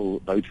they still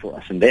vote for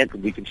us. And then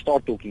we can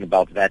start talking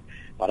about that.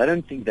 But I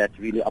don't think that's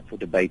really up for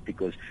debate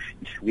because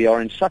we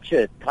are in such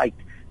a tight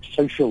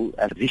social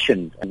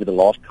position over the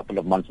last couple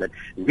of months that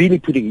really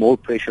putting more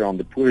pressure on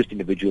the poorest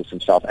individuals in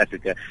South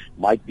Africa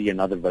might be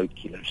another vote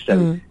killer.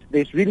 So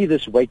there's really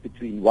this weight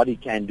between what he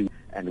can do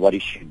and what he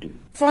should do.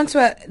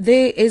 Francois,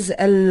 there is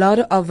a lot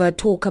of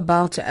talk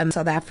about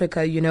South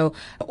Africa,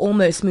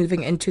 almost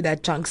moving into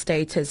that junk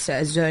status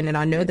zone. And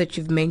I know that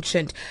you've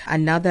mentioned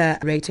another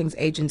ratings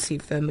agency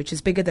firm, which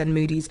is bigger than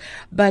Moody's.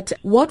 But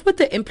what would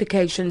the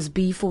implications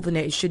be for the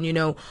nation?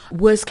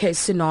 Worst case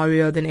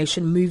scenario, the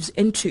nation moves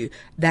into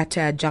that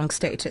junk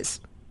status.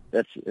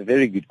 That's a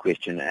very good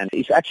question. And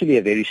it's actually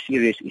a very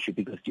serious issue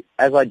because,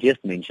 as I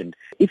just mentioned,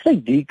 if they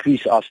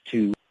decrease us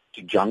to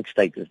junk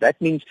status,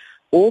 that means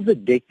all the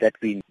debt that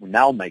we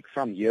now make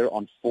from here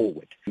on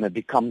forward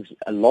becomes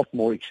a lot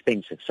more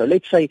expensive. So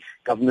let's say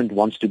government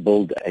wants to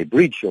build a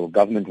bridge, or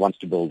government wants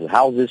to build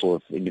houses,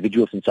 or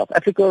individuals in South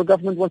Africa, or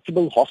government wants to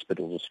build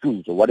hospitals or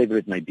schools or whatever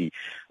it may be.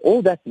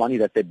 All that money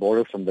that they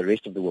borrow from the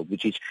rest of the world,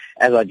 which is,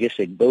 as I just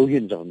said,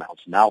 billions of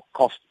amounts, now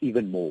cost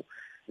even more.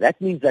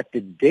 That means that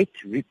the debt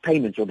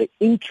repayments or the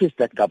interest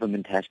that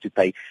government has to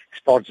pay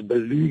starts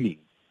ballooning.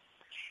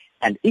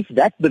 And if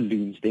that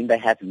balloons, then they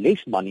have less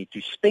money to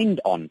spend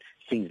on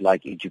things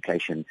like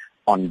education,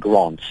 on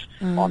grants,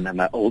 on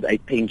old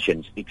age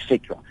pensions,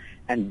 etc.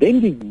 And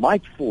then we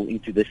might fall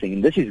into this thing.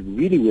 And this is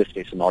really worst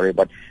case scenario,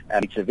 but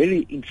it's a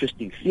very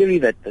interesting theory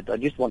that I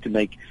just want to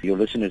make your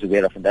listeners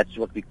aware of, and that's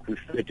what we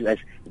refer to as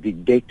the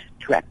debt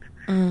trap.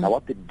 Now,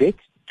 what the debt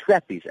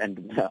trap is,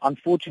 and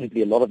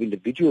unfortunately a lot of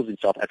individuals in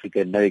South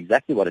Africa know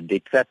exactly what a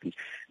debt trap is.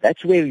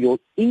 That's where your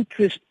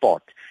interest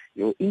part,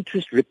 your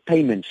interest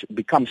repayments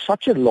become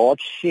such a large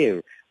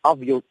share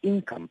of your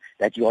income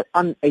that you are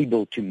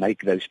unable to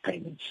make those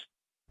payments.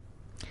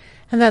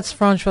 And that's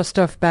Francois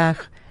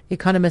Stoffbach,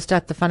 economist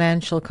at the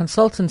financial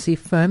consultancy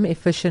firm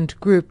Efficient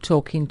Group,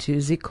 talking to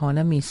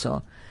Zikona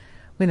Miso.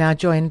 We're now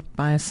joined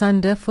by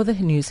Asanda for the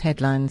news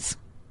headlines.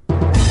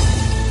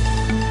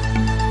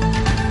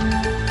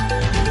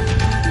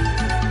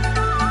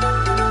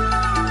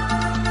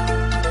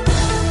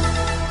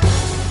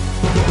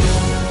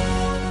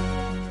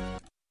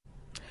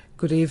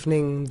 Good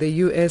evening. The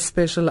U.S.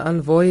 Special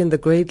Envoy in the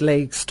Great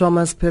Lakes,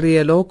 Thomas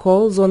Perriello,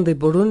 calls on the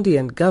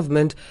Burundian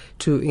government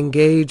to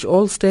engage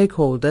all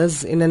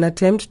stakeholders in an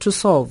attempt to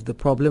solve the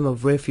problem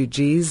of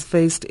refugees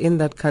faced in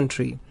that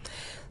country.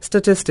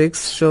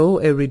 Statistics show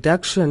a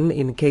reduction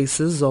in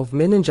cases of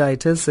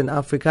meningitis in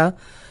Africa,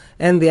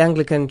 and the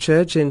Anglican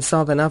Church in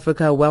Southern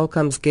Africa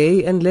welcomes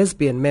gay and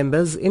lesbian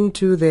members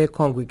into their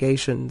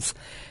congregations.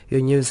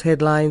 Your news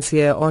headlines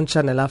here on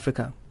Channel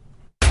Africa.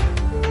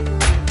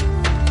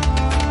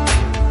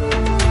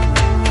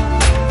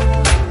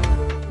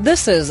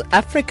 This is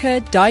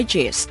Africa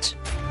Digest.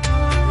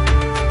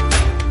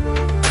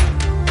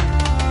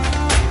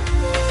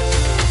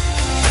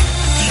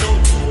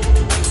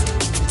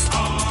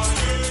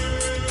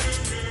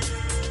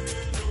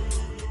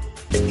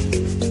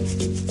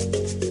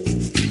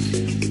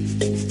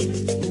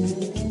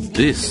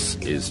 This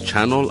is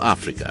Channel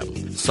Africa,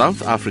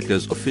 South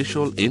Africa's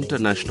official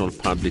international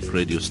public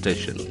radio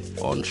station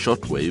on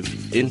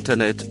shortwave,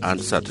 internet and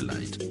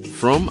satellite.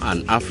 From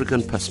an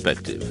African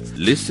perspective,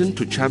 listen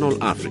to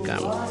Channel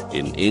Africa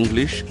in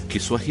English,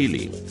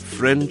 Kiswahili,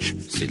 French,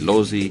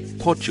 Silozi,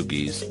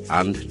 Portuguese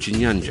and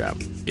Chinyanja,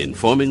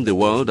 informing the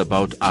world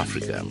about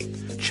Africa.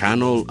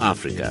 Channel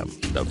Africa,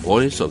 the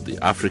voice of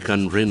the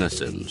African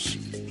Renaissance.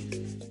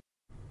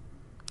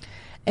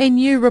 A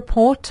new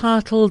report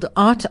titled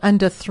Art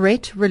Under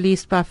Threat,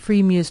 released by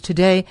Freemuse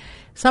today,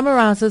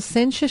 summarizes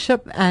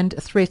censorship and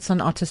threats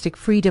on artistic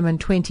freedom in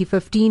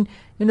 2015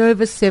 in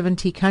over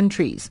 70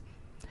 countries.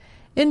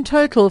 In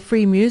total,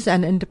 Freemuse,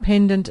 an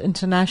independent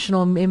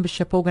international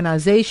membership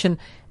organization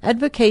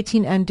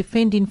advocating and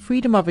defending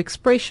freedom of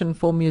expression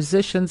for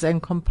musicians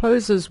and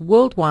composers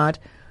worldwide,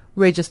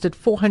 registered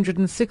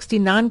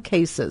 469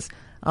 cases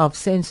of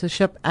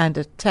censorship and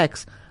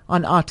attacks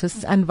on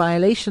artists and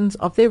violations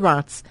of their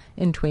rights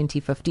in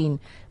 2015,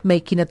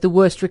 making it the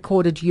worst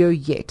recorded year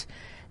yet,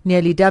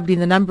 nearly doubling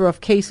the number of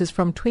cases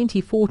from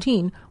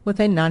 2014, with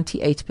a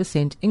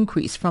 98%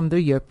 increase from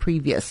the year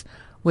previous,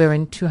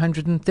 wherein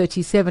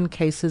 237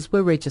 cases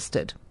were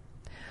registered.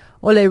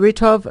 Ole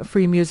Ritov,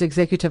 Freemuse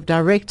Executive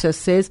Director,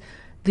 says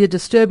the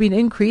disturbing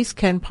increase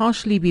can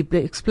partially be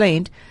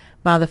explained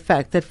by the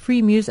fact that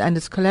Freemuse and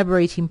its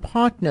collaborating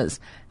partners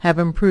have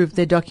improved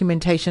their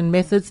documentation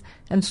methods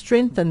and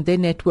strengthened their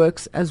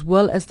networks, as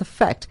well as the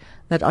fact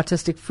that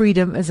artistic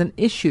freedom is an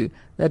issue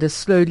that is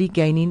slowly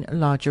gaining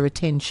larger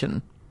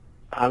attention.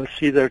 I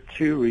see there are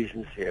two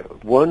reasons here.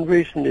 One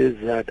reason is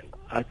that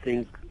I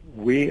think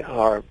we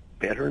are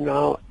better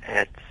now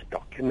at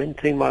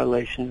documenting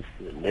violations.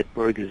 The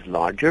network is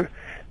larger,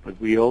 but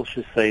we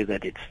also say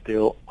that it's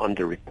still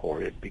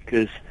underreported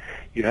because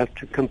you have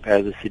to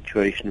compare the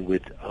situation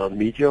with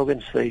media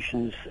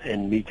organizations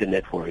and media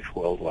networks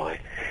worldwide.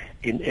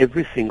 in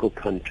every single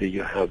country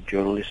you have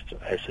journalist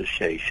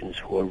associations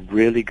who are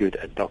really good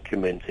at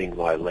documenting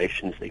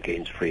violations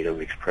against freedom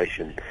of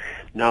expression.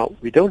 Now,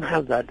 we don't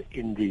have that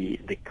in the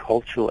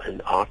cultural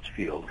and arts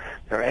field.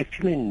 There are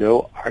actually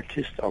no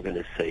artist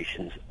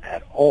organizations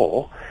at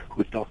all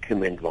who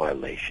document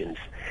violations.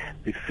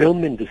 The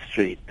film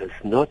industry does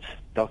not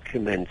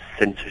document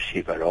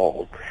censorship at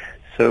all.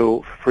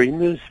 So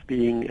Freemuse,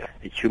 being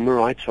a human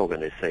rights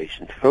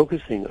organization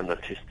focusing on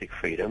artistic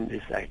freedom,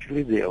 is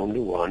actually the only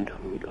one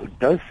who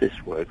does this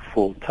work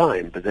full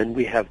time. But then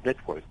we have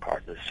network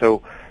partners.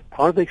 So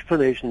part of the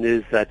explanation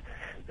is that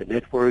the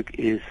network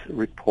is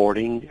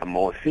reporting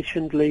more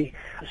efficiently.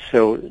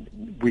 So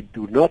we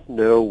do not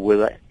know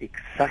whether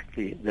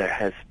exactly there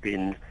has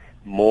been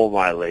more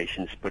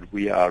violations, but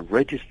we are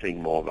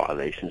registering more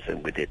violations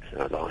than we did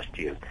last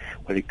year.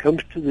 When it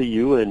comes to the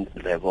UN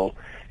level,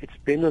 it's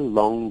been a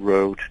long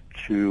road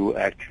to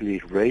actually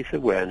raise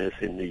awareness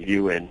in the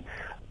UN,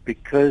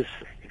 because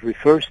it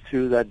refers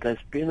to that there's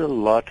been a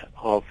lot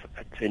of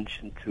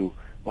attention to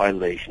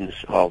violations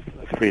of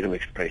freedom of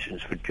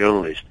expressions for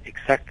journalists,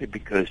 exactly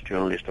because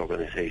journalist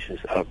organizations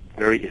are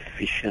very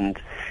efficient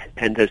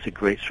and there's a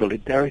great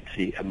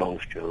solidarity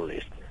amongst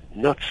journalists.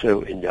 Not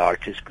so in the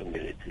artist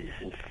communities.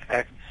 In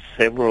fact,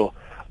 several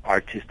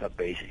artists are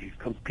basically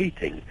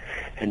competing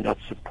and not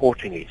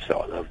supporting each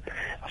other.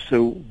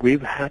 So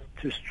we've had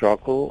to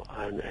struggle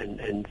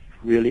and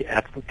really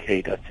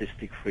advocate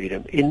artistic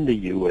freedom in the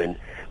UN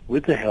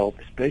with the help,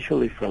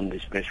 especially from the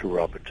Special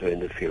Rapporteur in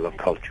the field of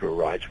cultural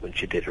rights when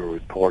she did a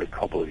report a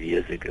couple of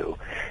years ago.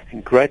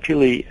 And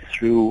gradually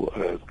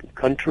through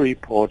country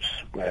reports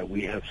where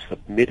we have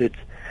submitted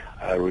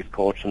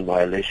reports on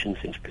violations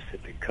in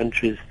specific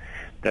countries,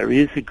 there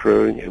is a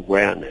growing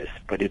awareness,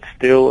 but it's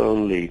still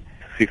only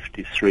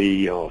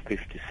 53 or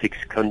 56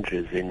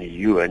 countries in the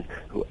UN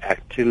who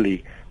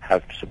actually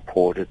have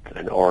supported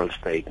an oral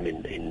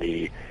statement in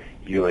the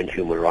UN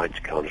Human Rights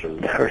Council.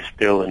 There are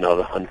still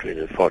another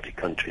 140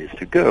 countries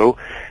to go,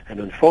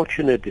 and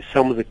unfortunately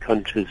some of the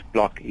countries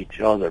block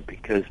each other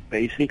because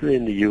basically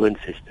in the UN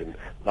system,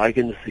 like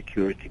in the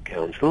Security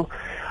Council,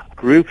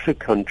 groups of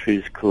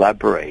countries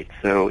collaborate.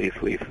 So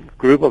if a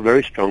group of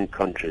very strong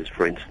countries,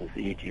 for instance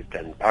Egypt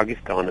and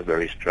Pakistan are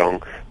very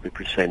strong,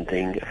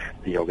 representing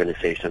the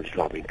Organization of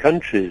Islamic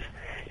Countries,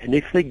 and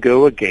if they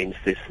go against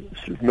this,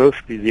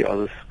 mostly the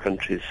other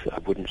countries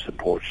wouldn't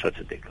support such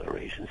a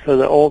declaration. So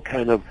there are all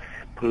kind of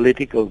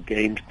political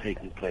games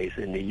taking place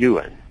in the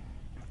UN.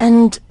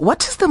 And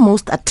what is the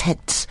most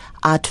attacked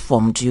art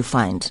form, do you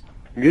find?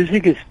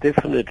 Music is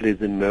definitely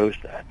the most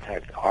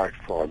attacked art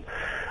form.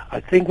 I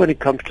think when it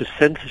comes to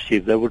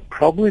censorship, there would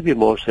probably be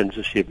more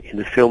censorship in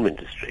the film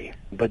industry,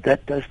 but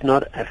that does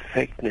not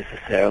affect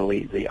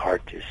necessarily the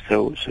artists.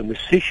 So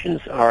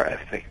musicians are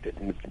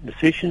affected.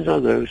 Musicians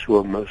are those who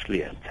are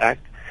mostly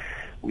attacked.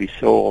 We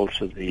saw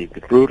also the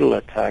brutal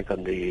attack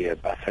on the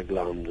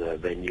Bataclan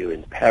venue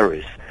in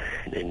Paris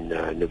in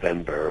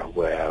November,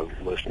 where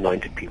almost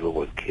 90 people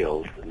were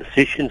killed. The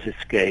musicians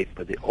escaped,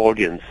 but the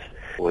audience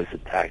was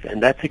attacked.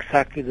 And that's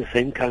exactly the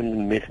same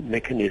kind of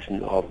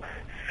mechanism of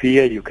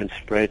fear you can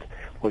spread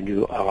when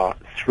you are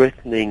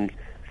threatening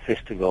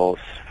festivals,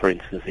 for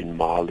instance, in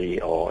Mali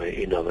or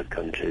in other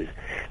countries,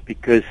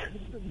 because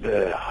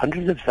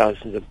hundreds of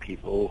thousands of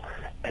people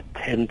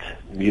attend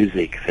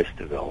music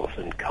festivals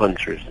and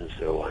concerts and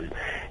so on.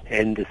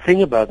 And the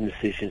thing about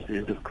musicians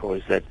is, of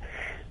course, that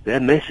their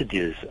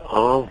messages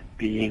are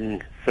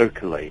being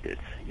circulated.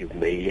 You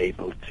may be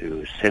able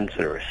to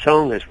censor a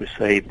song, as we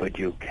say, but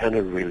you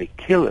cannot really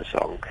kill a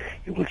song.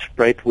 It will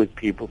spread with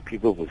people.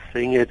 People will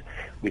sing it.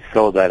 We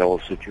saw that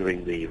also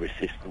during the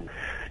resistance,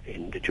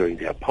 during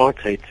the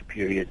apartheid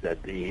period,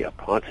 that the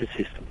apartheid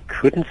system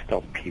couldn't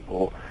stop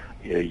people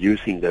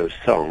using those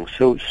songs.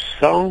 So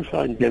songs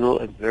are in general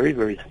a very,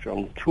 very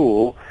strong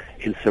tool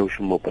in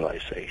social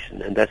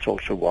mobilization, and that's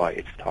also why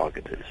it's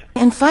targeted.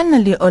 And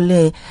finally,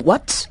 Ole,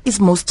 what is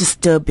most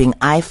disturbing,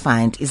 I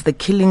find, is the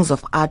killings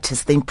of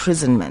artists, the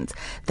imprisonment,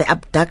 the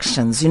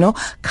abductions.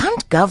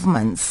 Can't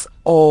governments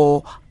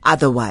or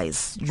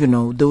otherwise,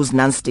 those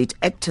non-state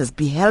actors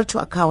be held to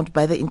account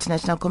by the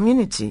international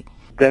community?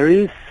 There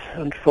is,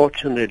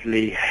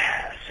 unfortunately,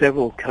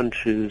 several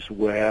countries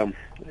where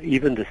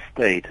even the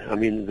state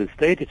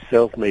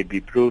itself may be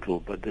brutal,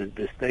 but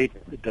the state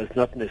does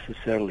not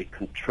necessarily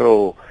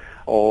control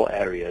all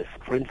areas.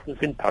 For instance,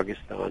 in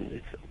Pakistan,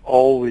 it's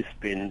always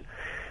been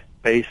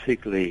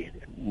basically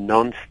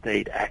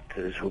non-state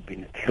actors who've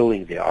been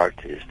killing the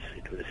artists.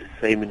 It was the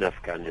same in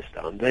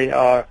Afghanistan. They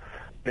are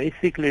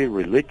basically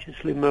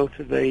religiously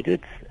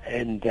motivated,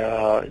 and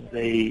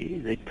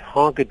they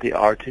target the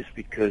artists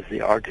because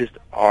the artists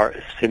are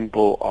a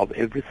symbol of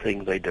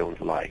everything they don't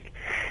like.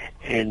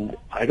 And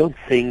I don't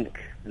think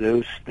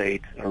those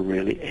states are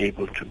really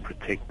able to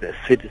protect their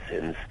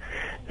citizens.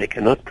 They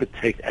cannot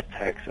protect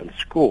attacks on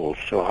schools,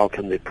 so how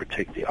can they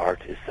protect the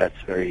artists?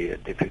 That's very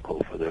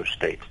difficult for those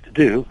states to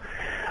do.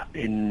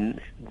 In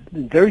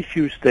very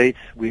few states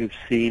we have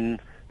seen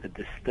that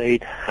the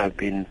state have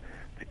been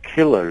the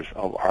killers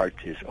of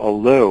artists,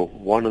 although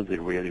one of the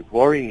really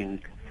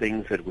worrying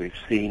things that we've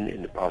seen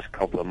in the past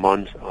couple of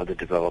months are the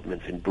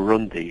developments in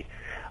Burundi.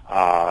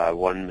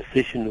 One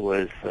musician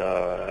was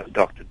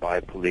abducted by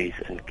police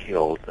and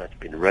killed. That's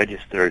been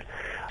registered.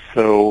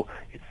 So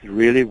it's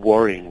really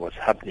worrying what's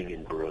happening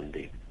in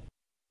Burundi.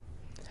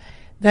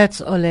 That's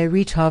Ole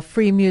Rita,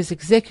 Free Music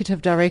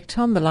Executive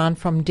Director, on the line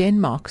from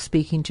Denmark,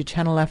 speaking to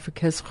Channel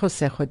Africa's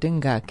Jose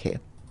Dingake.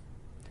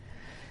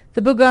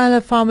 The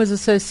Bugala Farmers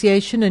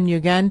Association in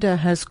Uganda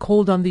has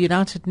called on the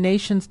United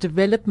Nations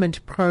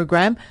Development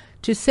Programme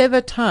to sever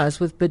ties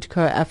with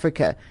Bidco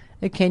Africa,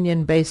 a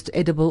Kenyan-based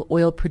edible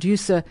oil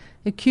producer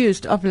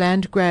accused of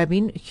land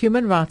grabbing,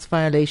 human rights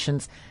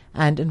violations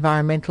and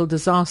environmental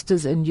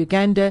disasters in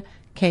Uganda,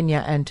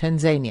 Kenya and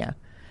Tanzania.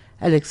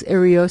 Alex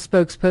Irio,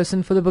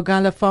 spokesperson for the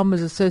Bugala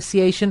Farmers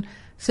Association,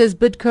 says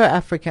Bidco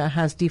Africa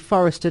has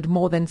deforested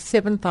more than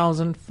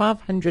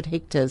 7,500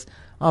 hectares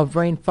of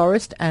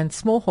rainforest and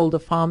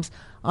smallholder farms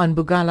on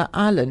Bugala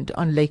Island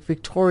on Lake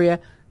Victoria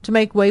to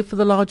make way for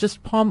the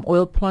largest palm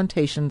oil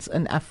plantations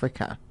in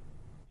Africa.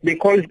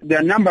 Because there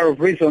are a number of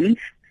reasons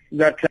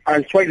that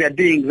as why they're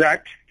doing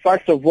that.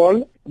 First of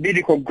all,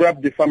 Bidco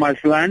grabbed the farmers'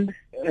 land.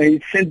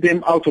 It sent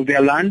them out of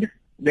their land.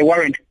 They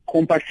weren't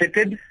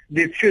compensated.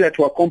 The few that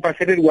were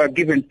compensated were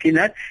given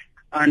peanuts.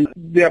 And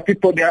there are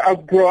people, there are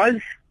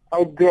outgrowers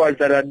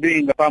that are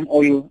doing palm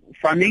oil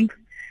farming.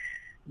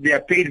 They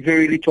are paid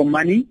very little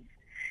money.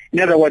 In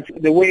other words,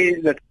 the way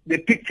that the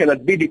picture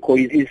that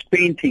Bidco is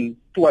painting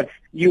towards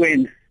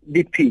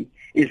UNDP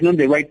is not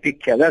the right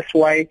picture. That's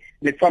why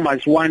the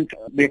farmers want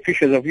the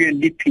officials of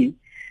UNDP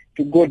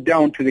to go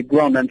down to the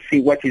ground and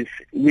see what is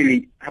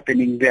really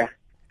happening there.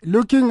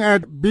 Looking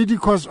at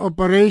Bidco's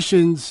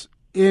operations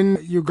in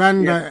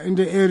Uganda, in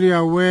the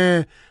area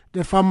where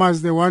the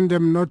farmers, they want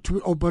them not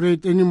to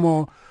operate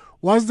anymore,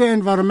 what's the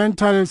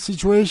environmental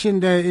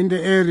situation there in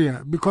the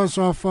area because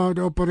of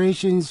the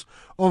operations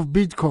of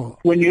Bidco?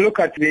 When you look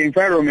at the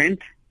environment,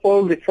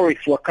 all the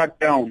forests were cut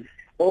down.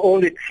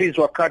 All the trees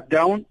were cut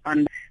down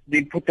and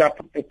they put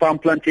up a palm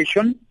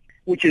plantation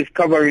which is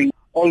covering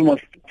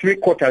almost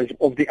 3/4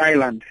 of the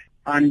island.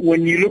 And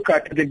when you look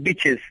at the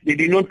beaches, they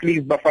do not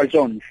leave buffer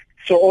zones.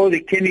 So all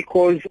the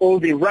chemicals, all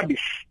the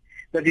rubbish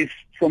that is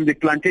from the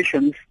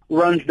plantations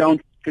runs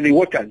down to the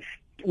waters,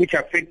 which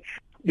affects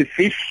the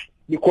fish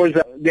because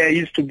there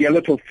used to be a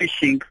lot of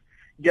fishing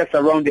just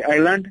around the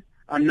island.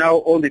 And now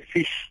all the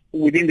fish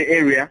within the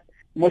area,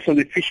 most of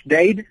the fish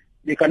died.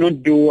 They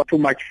cannot do too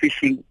much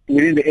fishing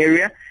within the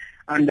area.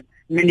 And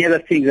many other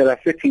things that are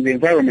affecting the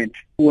environment.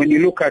 When you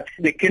look at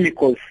the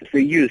chemicals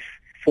they use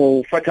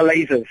for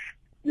fertilizers,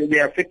 they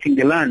are affecting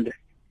the land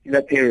in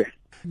that area.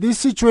 This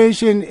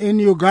situation in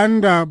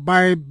Uganda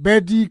by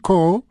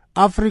Bidco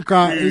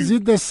Africa, is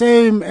it the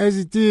same as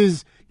it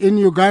is in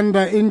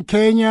Uganda, in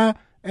Kenya,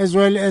 as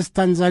well as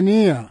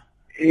Tanzania?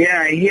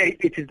 Yeah, here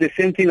it is the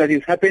same thing that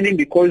is happening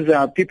because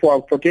people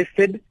have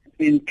protested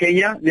in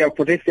Kenya, they have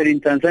protested in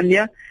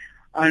Tanzania,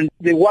 and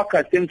the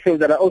workers themselves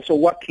that are also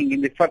working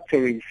in the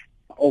factories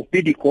of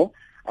Bidco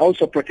are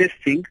also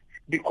protesting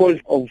because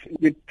of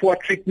the poor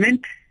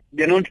treatment.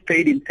 They're not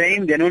paid in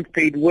time, they're not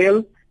paid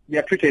well, they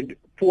are treated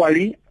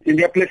poorly in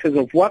their places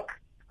of work.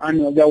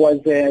 And there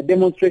was a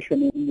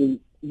demonstration in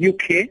the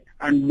UK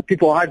and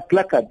people had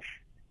placards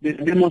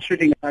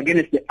demonstrating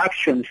against the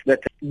actions that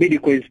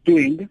Bidco is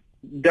doing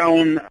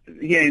down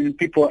here in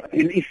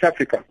East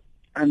Africa.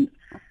 And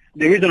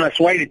the reason that's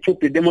why they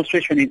took the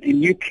demonstration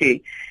in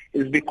UK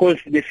is because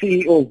the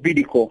CEO of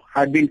Bidco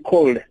had been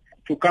called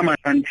to come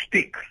and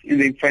speak in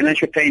the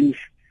Financial Times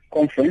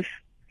conference.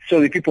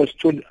 So the people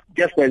stood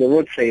just by the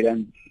roadside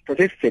and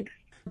protested.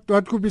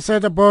 What could be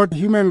said about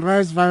human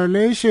rights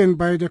violation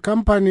by the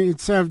company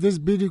itself, this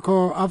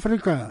Bidco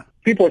Africa?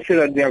 People say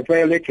that they are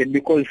violated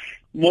because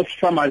most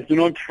farmers do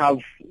not have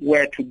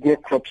where to grow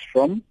crops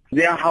from.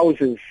 Their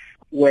houses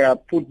were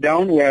put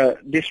down, were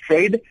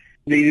destroyed.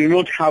 They do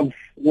not have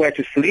where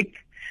to sleep.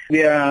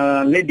 There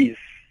are ladies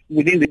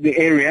within the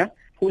area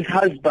whose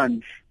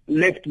husbands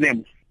left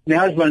them. The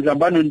husbands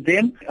abandoned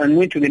them and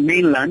went to the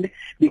mainland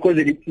because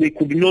they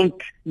could not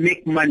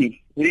make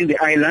money within the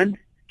island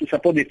to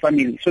support the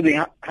family. So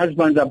the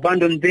husbands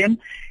abandoned them,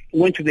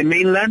 went to the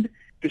mainland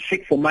to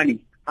seek for money.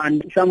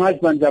 And some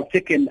husbands have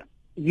taken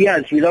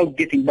years without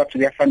getting back to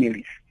their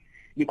families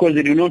because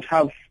they do not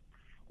have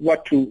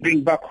what to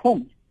bring back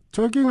home.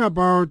 Talking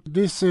about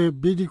this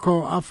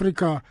Bidco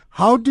Africa,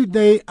 how did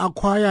they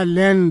acquire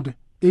land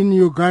in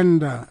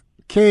Uganda,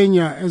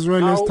 Kenya, as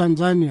well as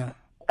Tanzania?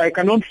 I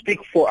cannot speak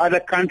for other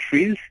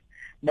countries,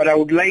 but I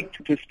would like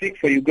to speak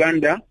for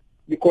Uganda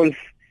because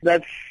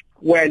that's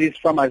where these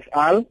farmers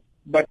are.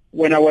 But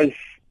when I was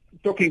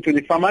talking to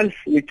the farmers,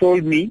 they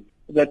told me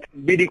that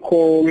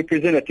Bidco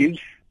representatives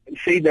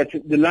say that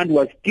the land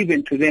was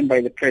given to them by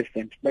the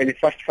president, by the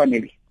first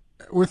family.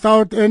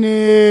 Without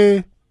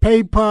any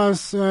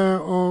papers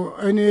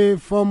or any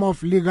form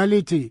of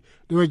legality,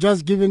 they were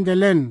just given the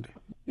land?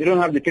 They don't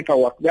have the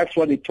paperwork. That's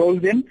what they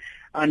told them.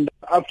 And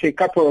after a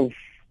couple of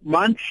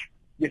months,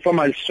 the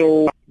farmers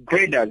saw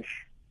graders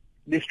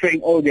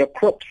destroying all their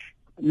crops,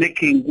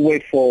 making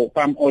way for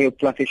palm oil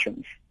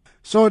plantations.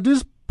 So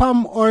this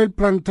palm oil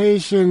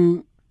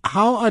plantation,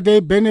 how are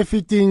they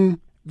benefiting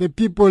the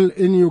people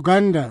in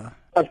Uganda?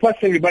 At first,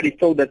 everybody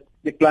thought that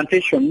the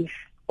plantations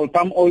or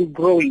palm oil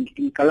growing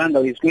in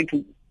Kalanga is going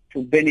to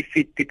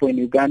benefit people in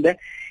Uganda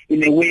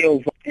in a way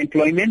of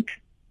employment.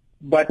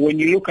 But when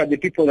you look at the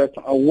people that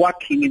are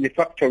working in the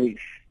factories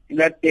in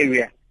that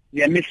area,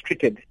 they are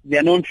mistreated. They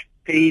are not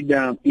paid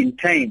in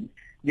time.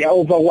 They are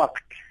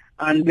overworked.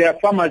 And there are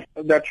farmers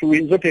that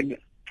resorted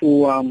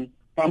to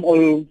palm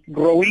oil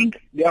growing.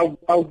 They are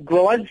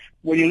outgrowers.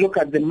 When you look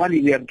at the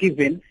money they are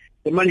given,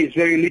 the money is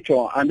very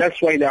little. And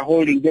that's why they are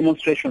holding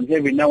demonstrations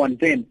every now and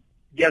then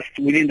just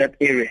within that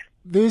area.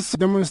 These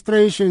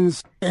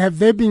demonstrations, have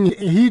they been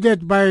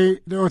heeded by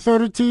the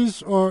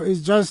authorities, or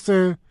is just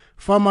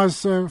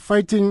farmers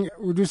fighting,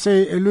 would you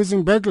say, a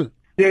losing battle?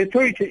 The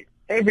authority,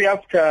 every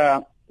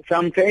after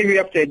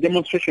a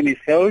demonstration is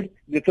held,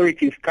 the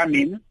authorities come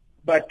in,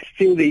 but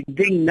still they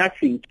bring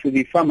nothing to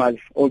the farmers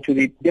or to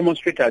the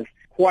demonstrators.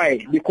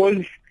 Why?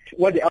 Because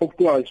what the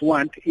outgrowers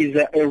want is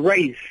a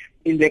raise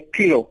in the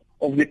kilo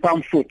of the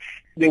palm fruits.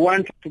 They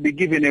want to be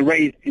given a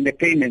raise in the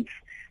payments,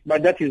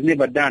 but that is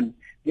never done.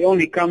 They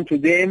only come to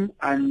them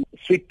and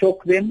sweet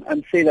talk them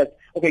and say that,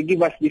 okay,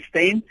 give us this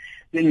time,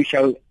 then we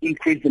shall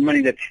increase the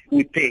money that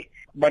we pay.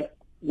 But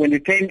when the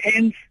time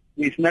ends,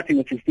 there's nothing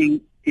that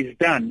is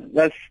done.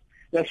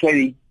 That's why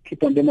they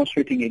keep on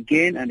demonstrating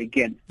again and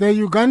again. The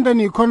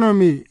Ugandan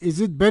economy,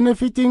 is it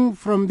benefiting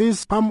from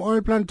these palm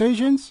oil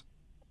plantations?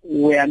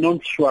 We are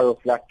not sure of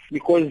that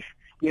because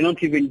we're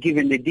not even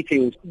given the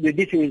details. The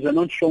details are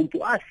not shown to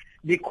us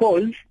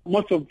because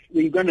most of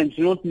the Ugandans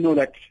do not know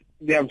that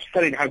they have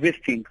started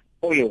harvesting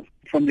oil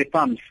from the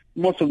palms.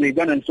 Most of the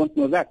Ugandans don't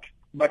know that.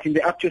 But in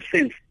the actual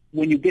sense,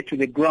 when you get to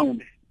the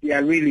ground, they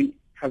are really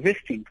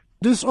harvesting.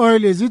 This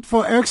oil, is it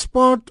for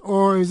export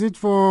or is it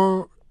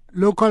for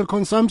local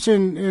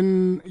consumption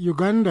in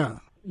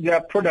Uganda? There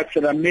are products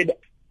that are made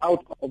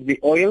out of the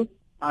oil,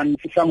 and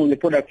some of the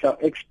products are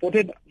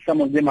exported,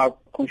 some of them are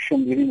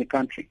consumed within the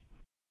country.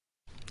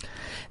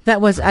 That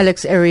was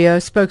Alex Erio,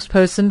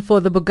 spokesperson for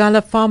the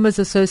Bugala Farmers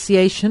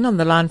Association, on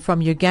the line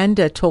from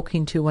Uganda,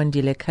 talking to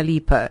Wandile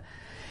Kalipa.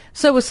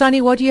 So, Wasani,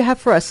 what do you have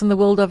for us in the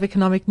world of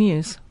economic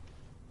news?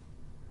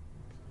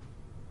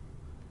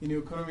 In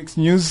economics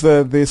news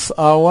this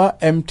hour,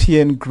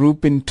 MTN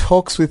Group in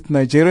talks with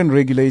Nigerian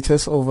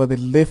regulators over the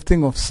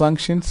lifting of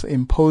sanctions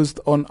imposed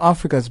on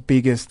Africa's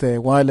biggest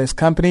wireless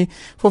company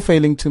for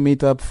failing to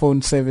meet up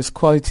phone service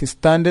quality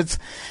standards.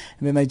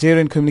 And the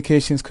Nigerian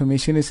Communications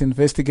Commission is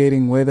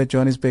investigating whether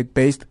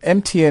Johannesburg-based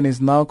MTN is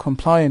now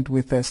compliant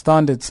with their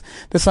standards.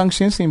 The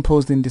sanctions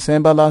imposed in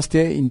December last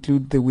year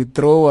include the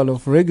withdrawal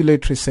of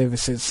regulatory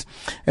services.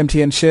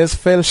 MTN shares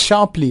fell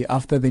sharply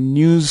after the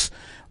news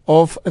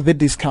of the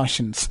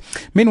discussions.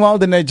 Meanwhile,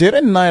 the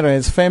Nigerian naira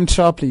has firmed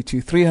sharply to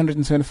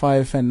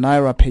 325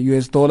 naira per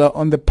US dollar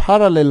on the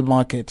parallel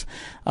market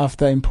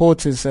after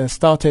importers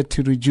started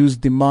to reduce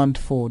demand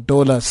for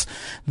dollars.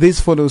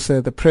 This follows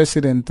the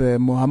President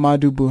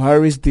Muhammadu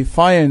Buhari's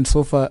defiance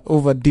over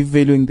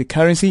devaluing the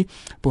currency.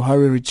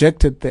 Buhari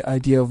rejected the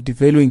idea of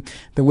devaluing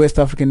the West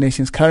African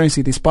nation's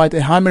currency despite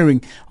a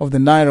hammering of the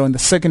naira on the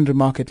secondary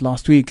market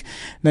last week.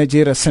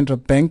 Nigeria's central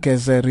bank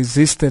has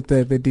resisted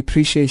the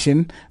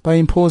depreciation by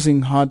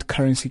imposing hard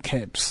currency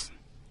caps.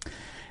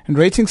 And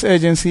ratings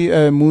agency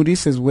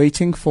Moody's is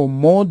waiting for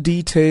more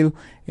detail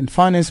in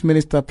Finance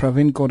Minister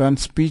Pravin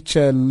Gordhan's speech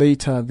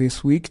later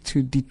this week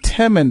to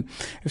determine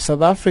if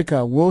South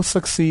Africa will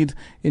succeed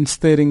in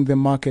stirring the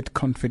market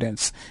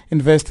confidence.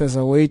 Investors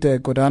await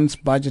Gordhan's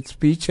budget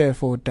speech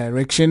for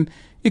direction.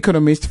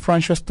 Economist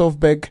Francois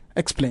Stofberg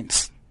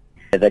explains.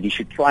 That he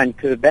should try and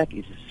curb back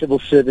is civil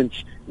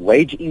servants'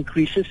 wage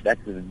increases.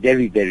 That's a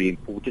very, very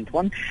important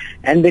one.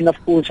 And then,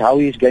 of course, how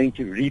he is going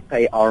to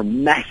repay our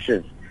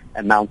massive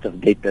amount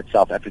of debt that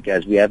South Africa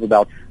has. We have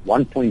about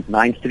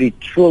 1.93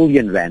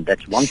 trillion rand.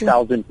 That's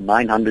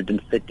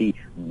 1,930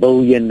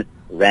 billion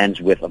rands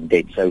worth of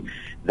debt. So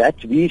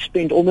that we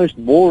spend almost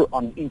more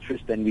on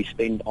interest than we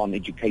spend on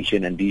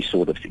education and these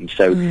sort of things.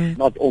 So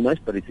not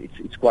almost, but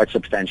it's quite a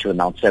substantial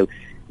amount. So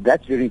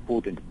that's very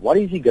important. What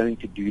is he going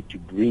to do to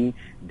bring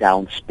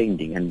down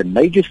spending? And the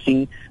major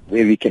thing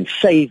where we can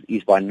save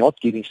is by not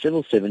giving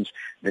civil servants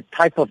the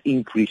type of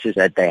increases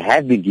that they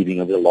have been giving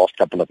over the last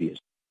couple of years.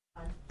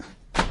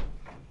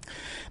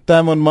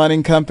 Diamond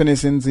mining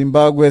companies in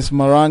Zimbabwe's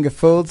Maranga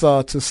fields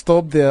are to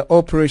stop their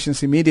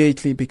operations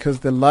immediately because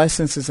the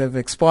licenses have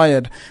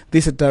expired.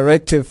 This is a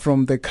directive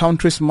from the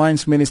country's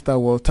mines minister,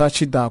 Walter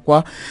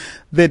Chidakwa.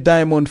 The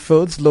diamond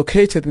fields,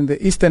 located in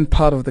the eastern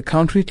part of the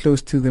country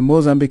close to the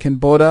Mozambican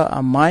border,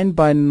 are mined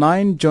by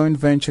 9 joint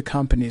venture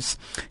companies.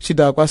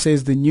 Chidakwa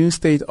says the new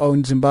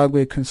state-owned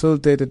Zimbabwe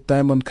Consolidated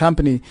Diamond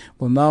Company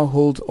will now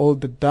hold all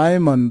the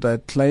diamond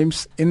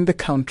claims in the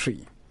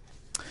country.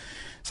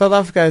 South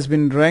Africa has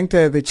been ranked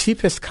the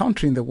cheapest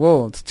country in the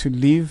world to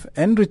live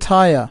and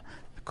retire.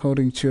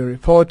 according to a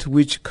report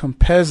which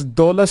compares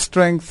dollar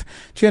strength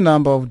to a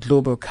number of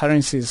global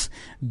currencies.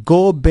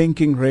 Go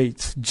Banking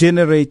Rates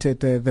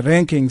generated the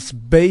rankings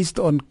based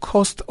on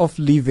cost of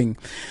living.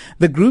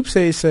 The group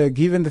says,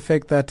 given the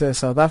fact that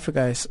South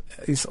Africa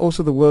is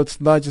also the world's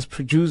largest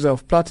producer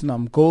of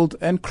platinum, gold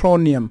and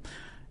chromium,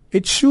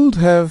 it should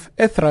have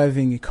a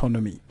thriving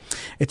economy.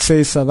 It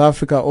says South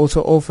Africa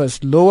also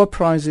offers lower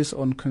prices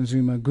on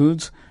consumer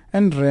goods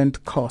and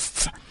rent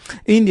costs.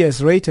 India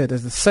is rated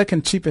as the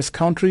second cheapest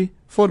country,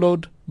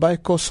 followed by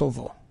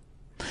Kosovo.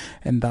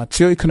 And that's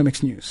your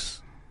economics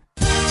news.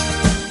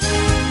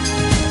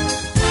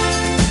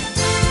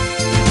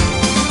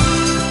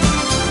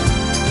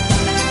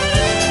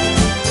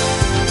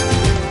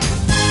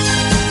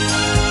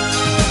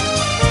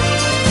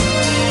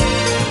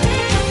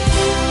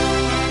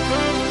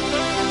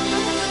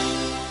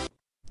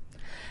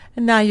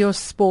 And now your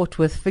sport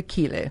with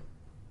Vakile.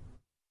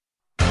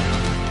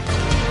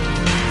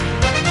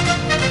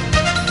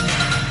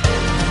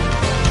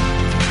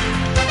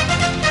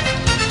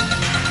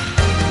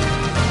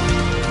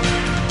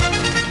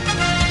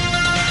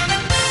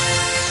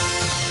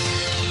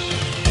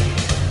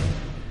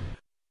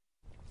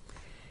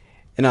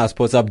 In our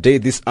sports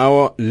update this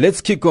hour, let's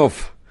kick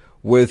off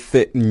with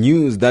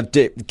news that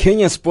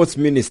Kenya Sports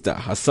Minister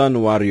Hassan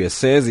Wario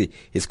says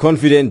he's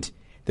confident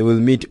they will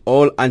meet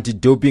all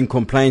anti-doping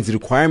compliance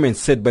requirements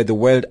set by the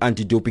World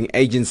Anti-Doping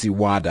Agency,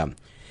 WADA.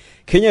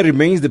 Kenya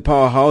remains the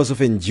powerhouse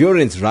of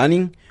endurance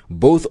running,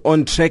 both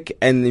on track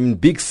and in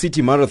big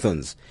city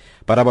marathons.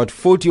 But about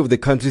 40 of the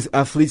country's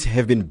athletes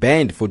have been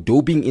banned for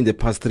doping in the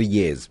past 3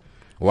 years.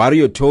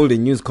 Wario told a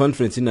news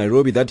conference in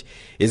Nairobi that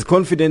he is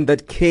confident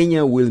that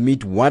Kenya will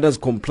meet WADA's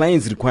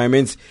compliance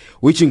requirements,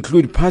 which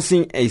include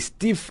passing a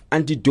stiff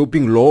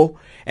anti-doping law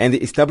and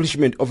the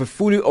establishment of a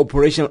fully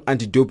operational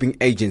anti-doping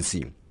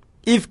agency.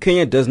 If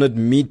Kenya does not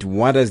meet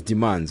WADA's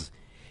demands,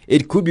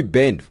 it could be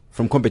banned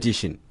from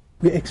competition.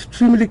 We are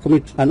extremely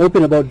committed and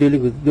open about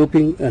dealing with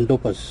doping and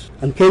dopers.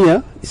 And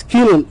Kenya is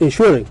keen on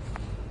ensuring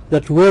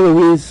that whoever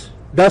wins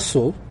does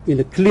so in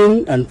a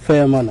clean and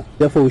fair manner.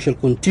 Therefore, we shall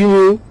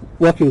continue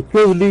working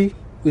closely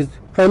with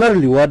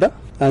primarily WADA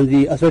and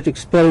the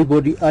athletics parent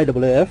body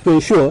IAAF to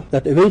ensure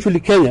that eventually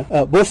Kenya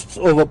boasts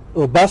of a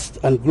robust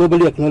and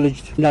globally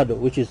acknowledged NADO,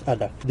 which is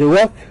ADA. The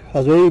work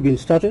has already been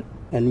started,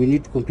 and we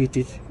need to complete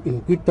it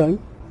in good time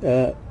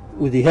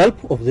with the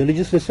help of the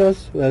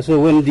legislators. So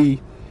when the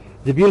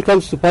bill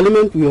comes to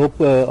Parliament, we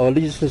hope our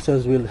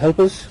legislators will help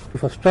us to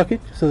fast track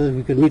it so that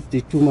we can meet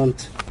the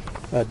 2-month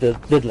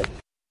deadline.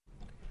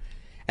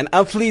 And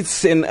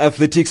athletes and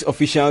athletics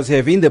officials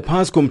have in the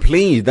past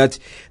complained that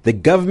the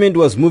government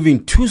was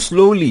moving too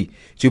slowly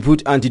to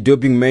put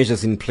anti-doping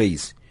measures in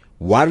place.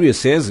 Wario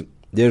says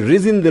the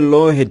reason the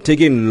law had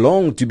taken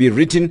long to be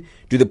written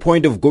to the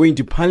point of going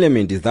to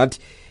Parliament is that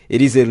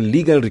it is a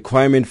legal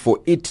requirement for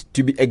it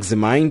to be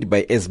examined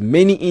by as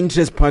many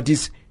interest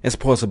parties as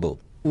possible.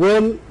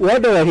 When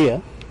WADA were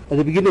here at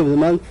the beginning of the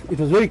month, it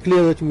was very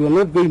clear that we were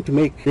not going to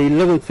make the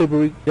 11th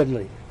February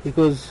deadline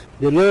because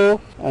the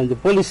law and the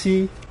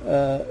policy,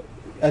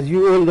 as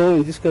you all know,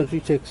 in this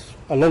country takes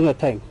a longer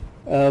time.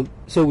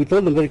 So we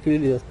told them very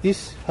clearly that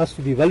this has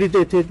to be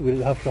validated.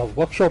 We'll have to have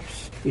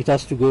workshops. It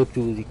has to go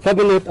to the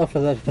cabinet.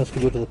 After that, it has to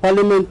go to the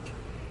parliament.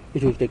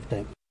 It will take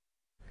time.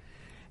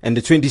 And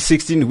the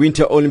 2016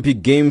 Winter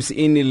Olympic Games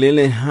in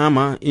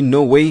Lillehammer in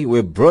Norway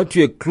were brought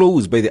to a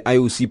close by the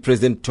IOC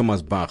President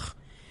Thomas Bach.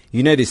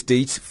 United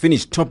States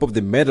finished top of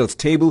the medals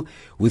table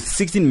with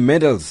 16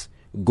 medals,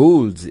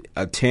 gold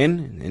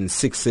 10 and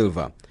 6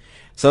 silver.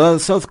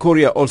 South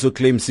Korea also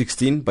claimed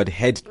 16 but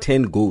had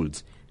 10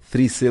 golds,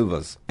 3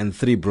 silvers and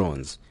 3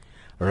 bronze.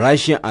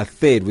 Russia are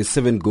third with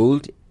 7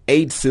 gold,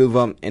 8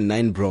 silver and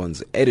 9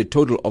 bronze at a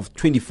total of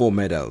 24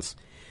 medals.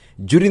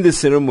 During the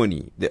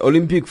ceremony, the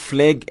Olympic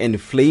flag and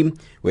flame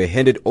were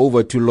handed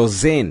over to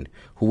Lausanne,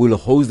 who will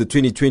host the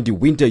 2020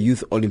 Winter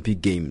Youth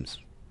Olympic Games.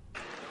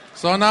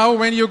 So now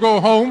when you go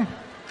home,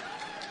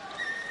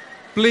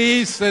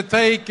 please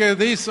take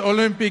this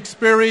Olympic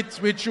spirit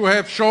which you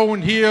have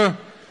shown here,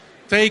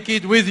 take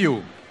it with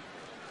you.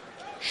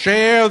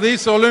 Share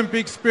this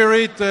Olympic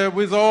spirit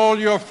with all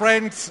your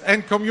friends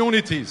and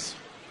communities.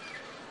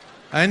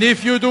 And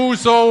if you do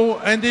so,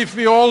 and if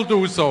we all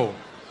do so,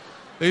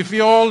 if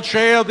we all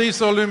share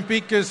this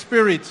Olympic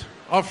spirit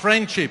of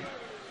friendship,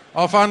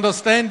 of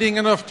understanding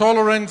and of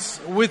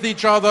tolerance with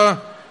each other,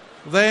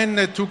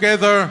 then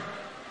together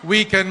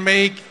we can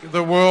make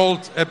the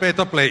world a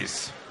better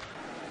place.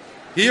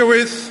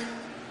 Herewith,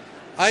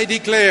 I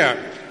declare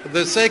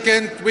the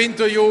second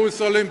Winter Youth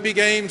Olympic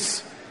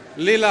Games,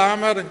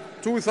 Lillehammer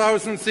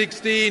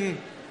 2016,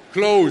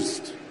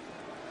 closed.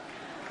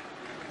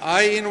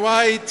 I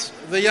invite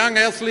the young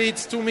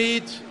athletes to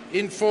meet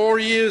in 4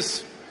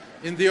 years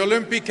in the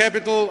Olympic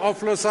capital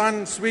of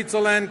Lausanne,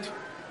 Switzerland,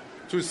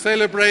 to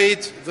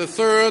celebrate the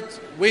third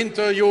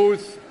Winter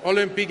Youth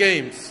Olympic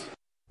Games.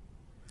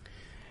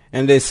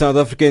 And the South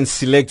African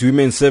select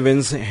women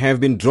sevens have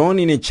been drawn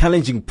in a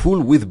challenging pool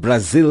with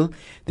Brazil,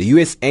 the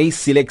USA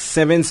select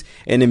sevens,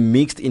 and a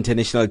mixed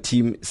international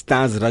team,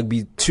 Stars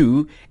Rugby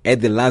 2,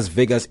 at the Las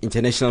Vegas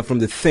International from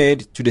the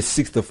 3rd to the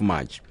 6th of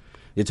March.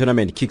 The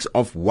tournament kicks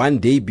off one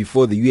day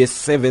before the US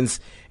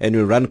Sevens and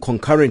will run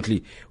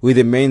concurrently with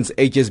the men's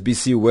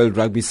HSBC World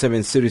Rugby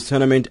 7 Series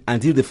tournament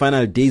until the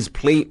final day's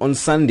play on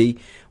Sunday,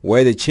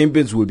 where the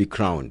champions will be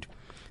crowned.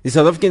 The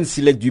South African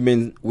select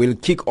women will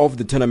kick off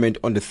the tournament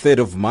on the 3rd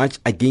of March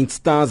against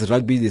Stars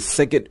Rugby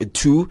the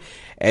 2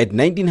 at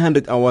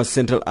 1900 hours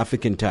Central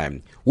African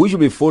time, which will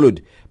be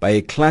followed by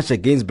a clash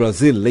against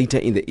Brazil later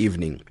in the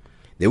evening.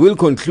 They will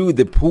conclude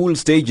the pool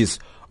stages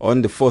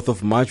on the 4th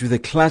of March with a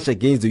clash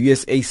against the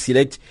USA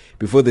select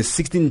before the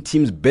 16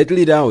 teams battle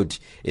it out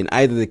in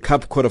either the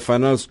Cup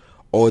quarterfinals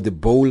or the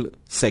Bowl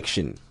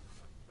section.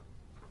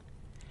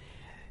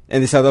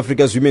 And the South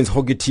Africa's women's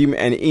hockey team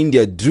and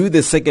India drew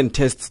the second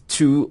test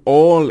 2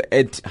 all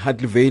at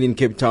Hartley Vale in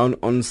Cape Town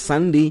on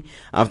Sunday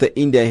after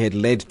India had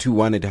led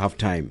 2-1 at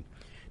halftime.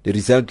 The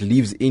result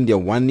leaves India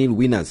 1-0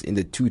 winners in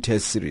the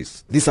 2-test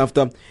series. This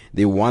after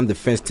they won the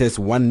first test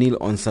 1-0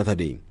 on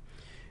Saturday.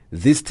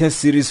 This test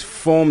series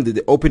formed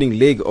the opening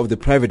leg of the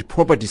private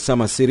property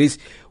summer series,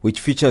 which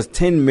features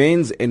 10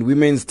 men's and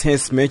women's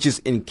test matches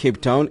in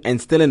Cape Town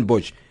and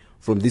Stellenbosch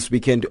from this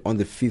weekend on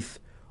the 5th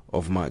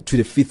of March to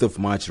the 5th of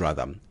March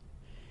rather.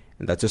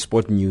 And that's your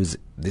sport news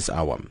this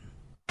hour.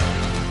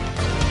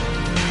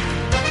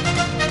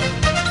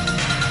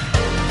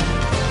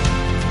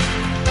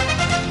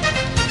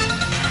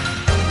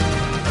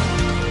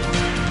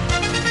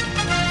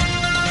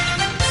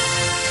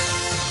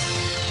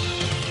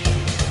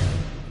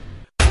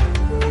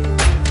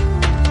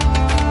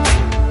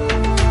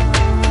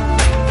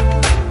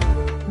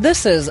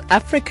 This is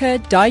Africa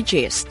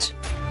Digest.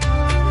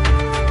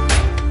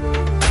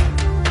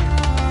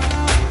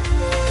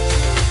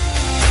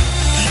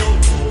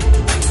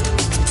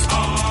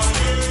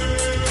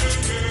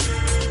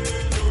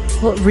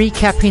 Well,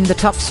 recapping the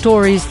top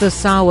stories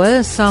this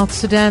hour, South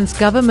Sudan's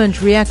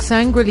government reacts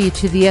angrily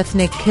to the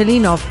ethnic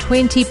killing of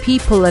 20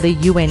 people at a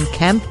UN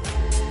camp.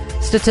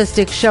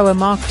 Statistics show a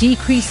marked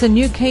decrease in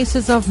new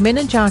cases of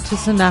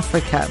meningitis in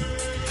Africa.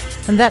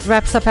 And that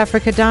wraps up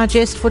Africa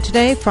Digest for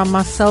today. From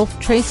myself,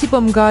 Tracy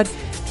Bumgard,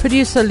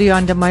 producer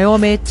Leonda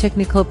Mayome,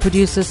 technical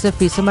producer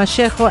Safisa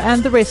Mashego,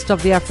 and the rest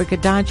of the Africa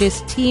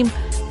Digest team,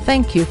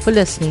 thank you for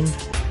listening.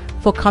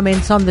 For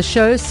comments on the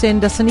show,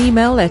 send us an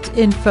email at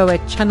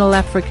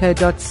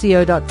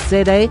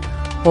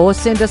info@channelafrica.co.za or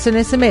send us an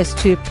SMS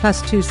to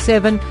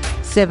 +27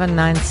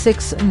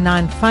 796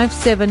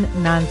 957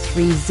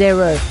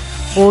 930.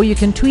 Or you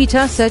can tweet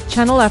us at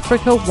Channel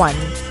Africa 1.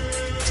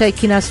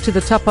 Taking us to the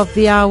top of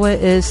the hour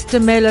is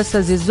Stemela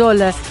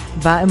Sazizola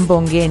by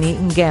Mbongeni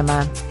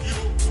Ngema.